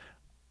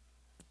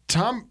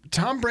 Tom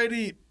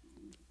Brady,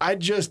 I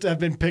just have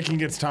been picking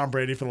against Tom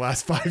Brady for the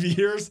last 5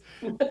 years,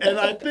 and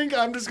I think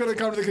I'm just going to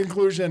come to the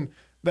conclusion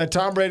that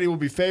Tom Brady will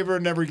be favored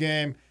in every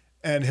game,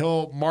 and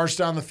he'll march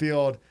down the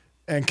field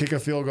and kick a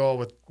field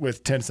goal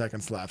with 10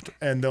 seconds left,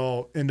 and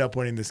they'll end up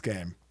winning this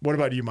game. What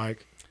about you,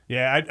 Mike?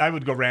 Yeah, I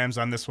would go Rams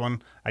on this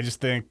one. I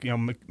just think,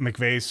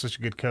 McVay is such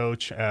a good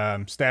coach.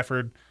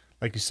 Stafford,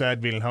 like you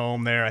said, being at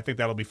home there, I think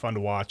that'll be fun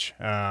to watch.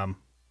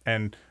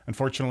 And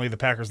unfortunately, the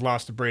Packers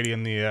lost to Brady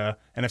in the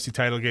NFC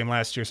title game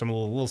last year, so I'm a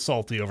little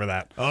salty over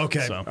that.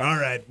 Okay, so. All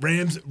right,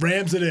 Rams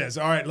it is.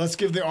 All right, let's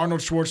give the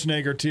Arnold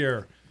Schwarzenegger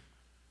tier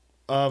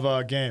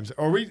of games.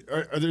 Or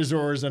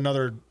is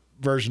another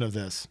version of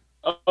this?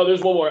 Oh,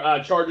 there's one more.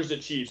 Chargers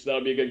at Chiefs.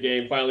 That'll be a good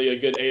game. Finally, a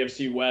good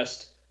AFC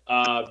West.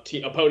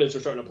 Opponents are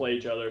starting to play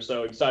each other,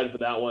 so excited for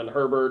that one.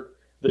 Herbert,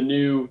 the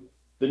new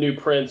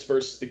Prince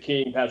versus the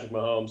King, Patrick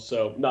Mahomes.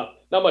 So not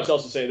much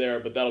else to say there,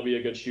 but that'll be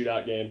a good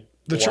shootout game.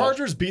 The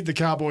Chargers beat the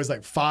Cowboys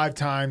like 5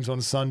 times on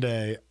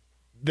Sunday.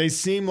 They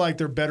seem like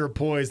they're better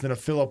poised than a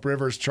Phillip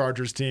Rivers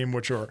Chargers team,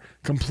 which are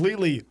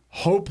completely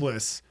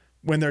hopeless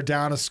when they're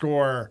down a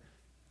score,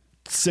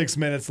 6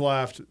 minutes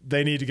left.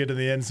 They need to get to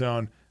the end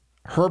zone.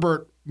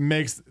 Herbert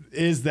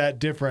is that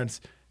difference.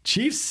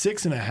 Chiefs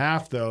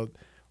 6.5 though.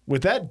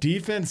 With that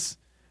defense,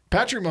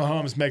 Patrick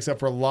Mahomes makes up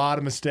for a lot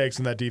of mistakes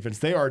in that defense.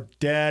 They are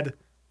dead.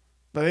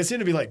 But they seem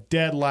to be like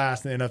dead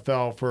last in the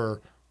NFL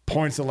for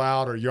points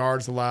allowed or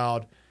yards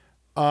allowed.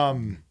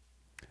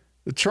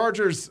 The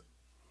Chargers,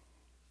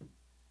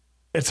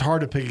 it's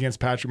hard to pick against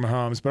Patrick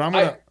Mahomes, but I'm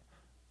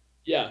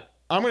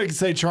gonna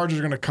say Chargers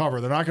are gonna cover.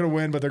 They're not gonna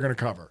win, but they're gonna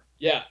cover.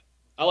 Yeah,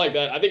 I like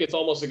that. I think it's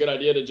almost a good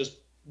idea to just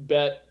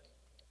bet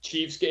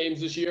Chiefs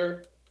games this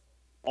year,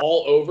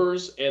 all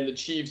overs, and the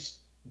Chiefs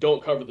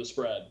don't cover the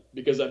spread,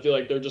 because I feel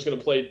like they're just gonna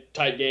play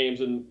tight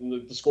games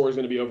and the score is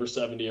gonna be over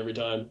 70 every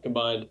time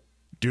combined.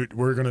 Dude,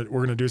 we're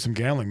gonna do some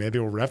gambling. Maybe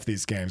we'll ref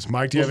these games.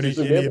 Mike, do you have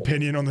any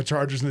opinion on the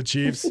Chargers and the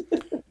Chiefs?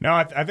 No,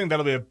 I think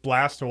that'll be a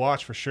blast to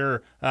watch for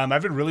sure.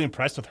 I've been really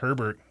impressed with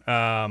Herbert.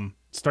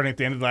 Starting at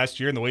the end of last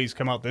year and the way he's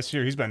come out this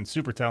year, he's been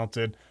super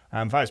talented.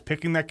 If I was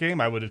picking that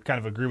game, I would kind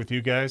of agree with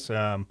you guys.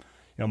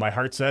 My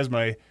heart says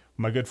my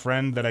good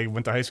friend that I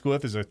went to high school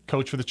with is a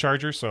coach for the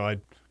Chargers, so I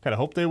kind of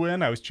hope they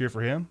win. I always cheer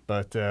for him,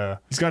 but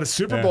he's got a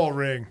Super Bowl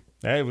ring.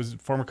 Hey, he was a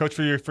former coach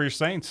for your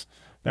Saints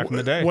back in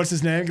the day. What's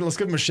his name? Let's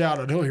give him a shout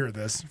out. He'll hear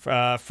this.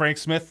 Franklin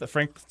Smith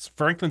III.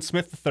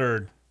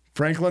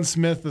 Franklin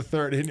Smith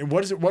III.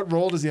 What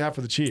role does he have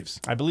for the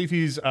Chiefs? I believe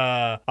he's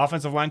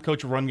offensive line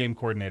coach, run game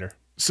coordinator.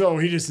 So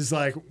he just is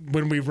like,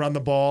 when we run the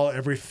ball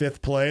every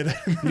 5th play,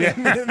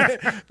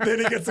 then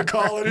he gets a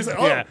call and he's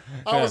like,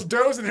 I was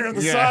dozing here on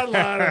the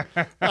sideline.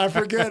 I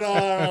forget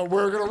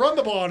we're going to run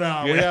the ball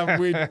now. Yeah.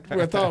 We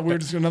thought we were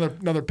just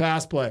another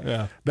pass play.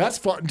 Yeah. That's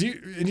fun.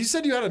 And you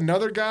said you had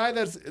another guy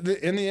that's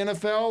in the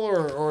NFL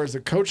or is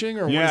it coaching?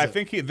 Or I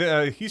think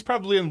he's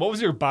probably in, what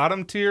was your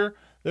bottom tier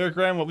there,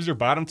 Graham? What was your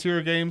bottom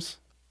tier games?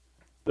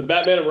 The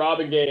Batman and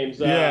Robin games.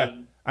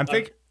 I'm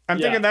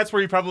thinking that's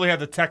where you probably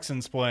had the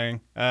Texans playing.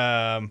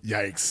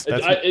 Yikes!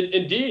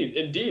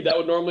 Indeed, that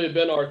would normally have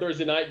been our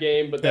Thursday night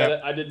game, but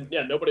I didn't.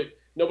 Yeah,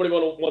 nobody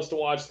wants to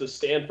watch the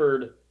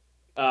Stanford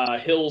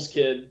Hill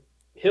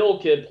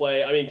kid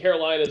play. I mean,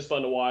 Carolina is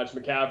fun to watch.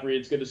 McCaffrey,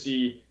 it's good to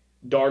see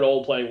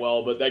Darnold playing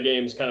well, but that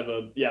game's kind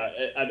of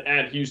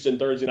at Houston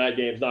Thursday night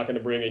game is not going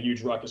to bring a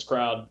huge ruckus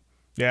crowd.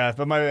 Yeah,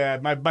 but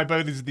my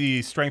buddy's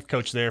the strength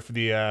coach there for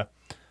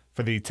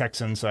the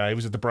Texans. He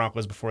was at the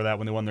Broncos before that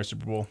when they won their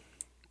Super Bowl.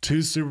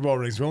 2 Super Bowl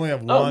rings. We only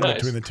have one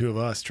between the two of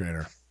us,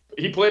 Trainer.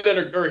 He coached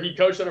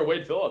under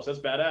Wade Phillips. That's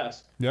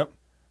badass. Yep.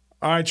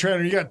 All right,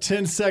 Trainer, you got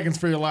 10 seconds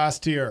for your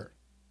last tier.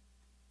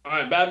 All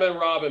right, Batman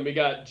Robin. We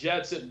got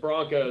Jets at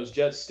Broncos.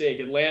 Jets stink.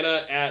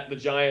 Atlanta at the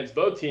Giants.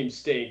 Both teams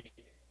stink.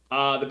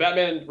 The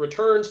Batman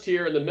returns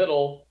tier in the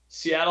middle.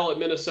 Seattle at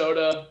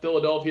Minnesota.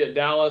 Philadelphia at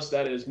Dallas.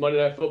 That is Monday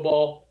Night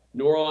Football.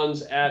 New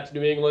Orleans at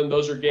New England.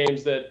 Those are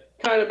games that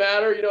kind of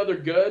matter. They're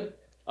good.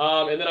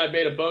 And then I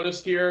made a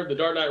bonus tier. The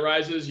Dark Knight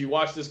Rises. You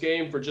watch this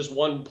game for just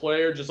one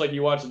player, just like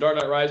you watch the Dark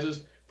Knight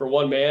Rises for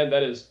one man.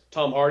 That is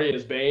Tom Hardy and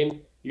his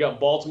Bane. You got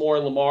Baltimore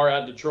and Lamar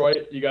at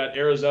Detroit. You got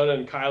Arizona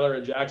and Kyler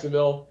at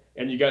Jacksonville.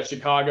 And you got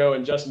Chicago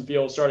and Justin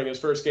Fields starting his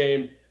first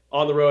game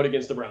on the road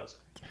against the Browns.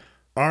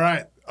 All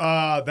right.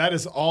 That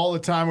is all the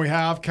time we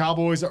have.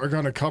 Cowboys are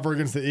going to cover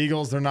against the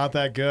Eagles. They're not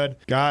that good.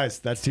 Guys,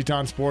 that's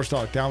Teton Sports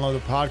Talk. Download the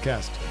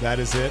podcast. That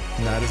is it,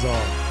 and that is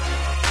all.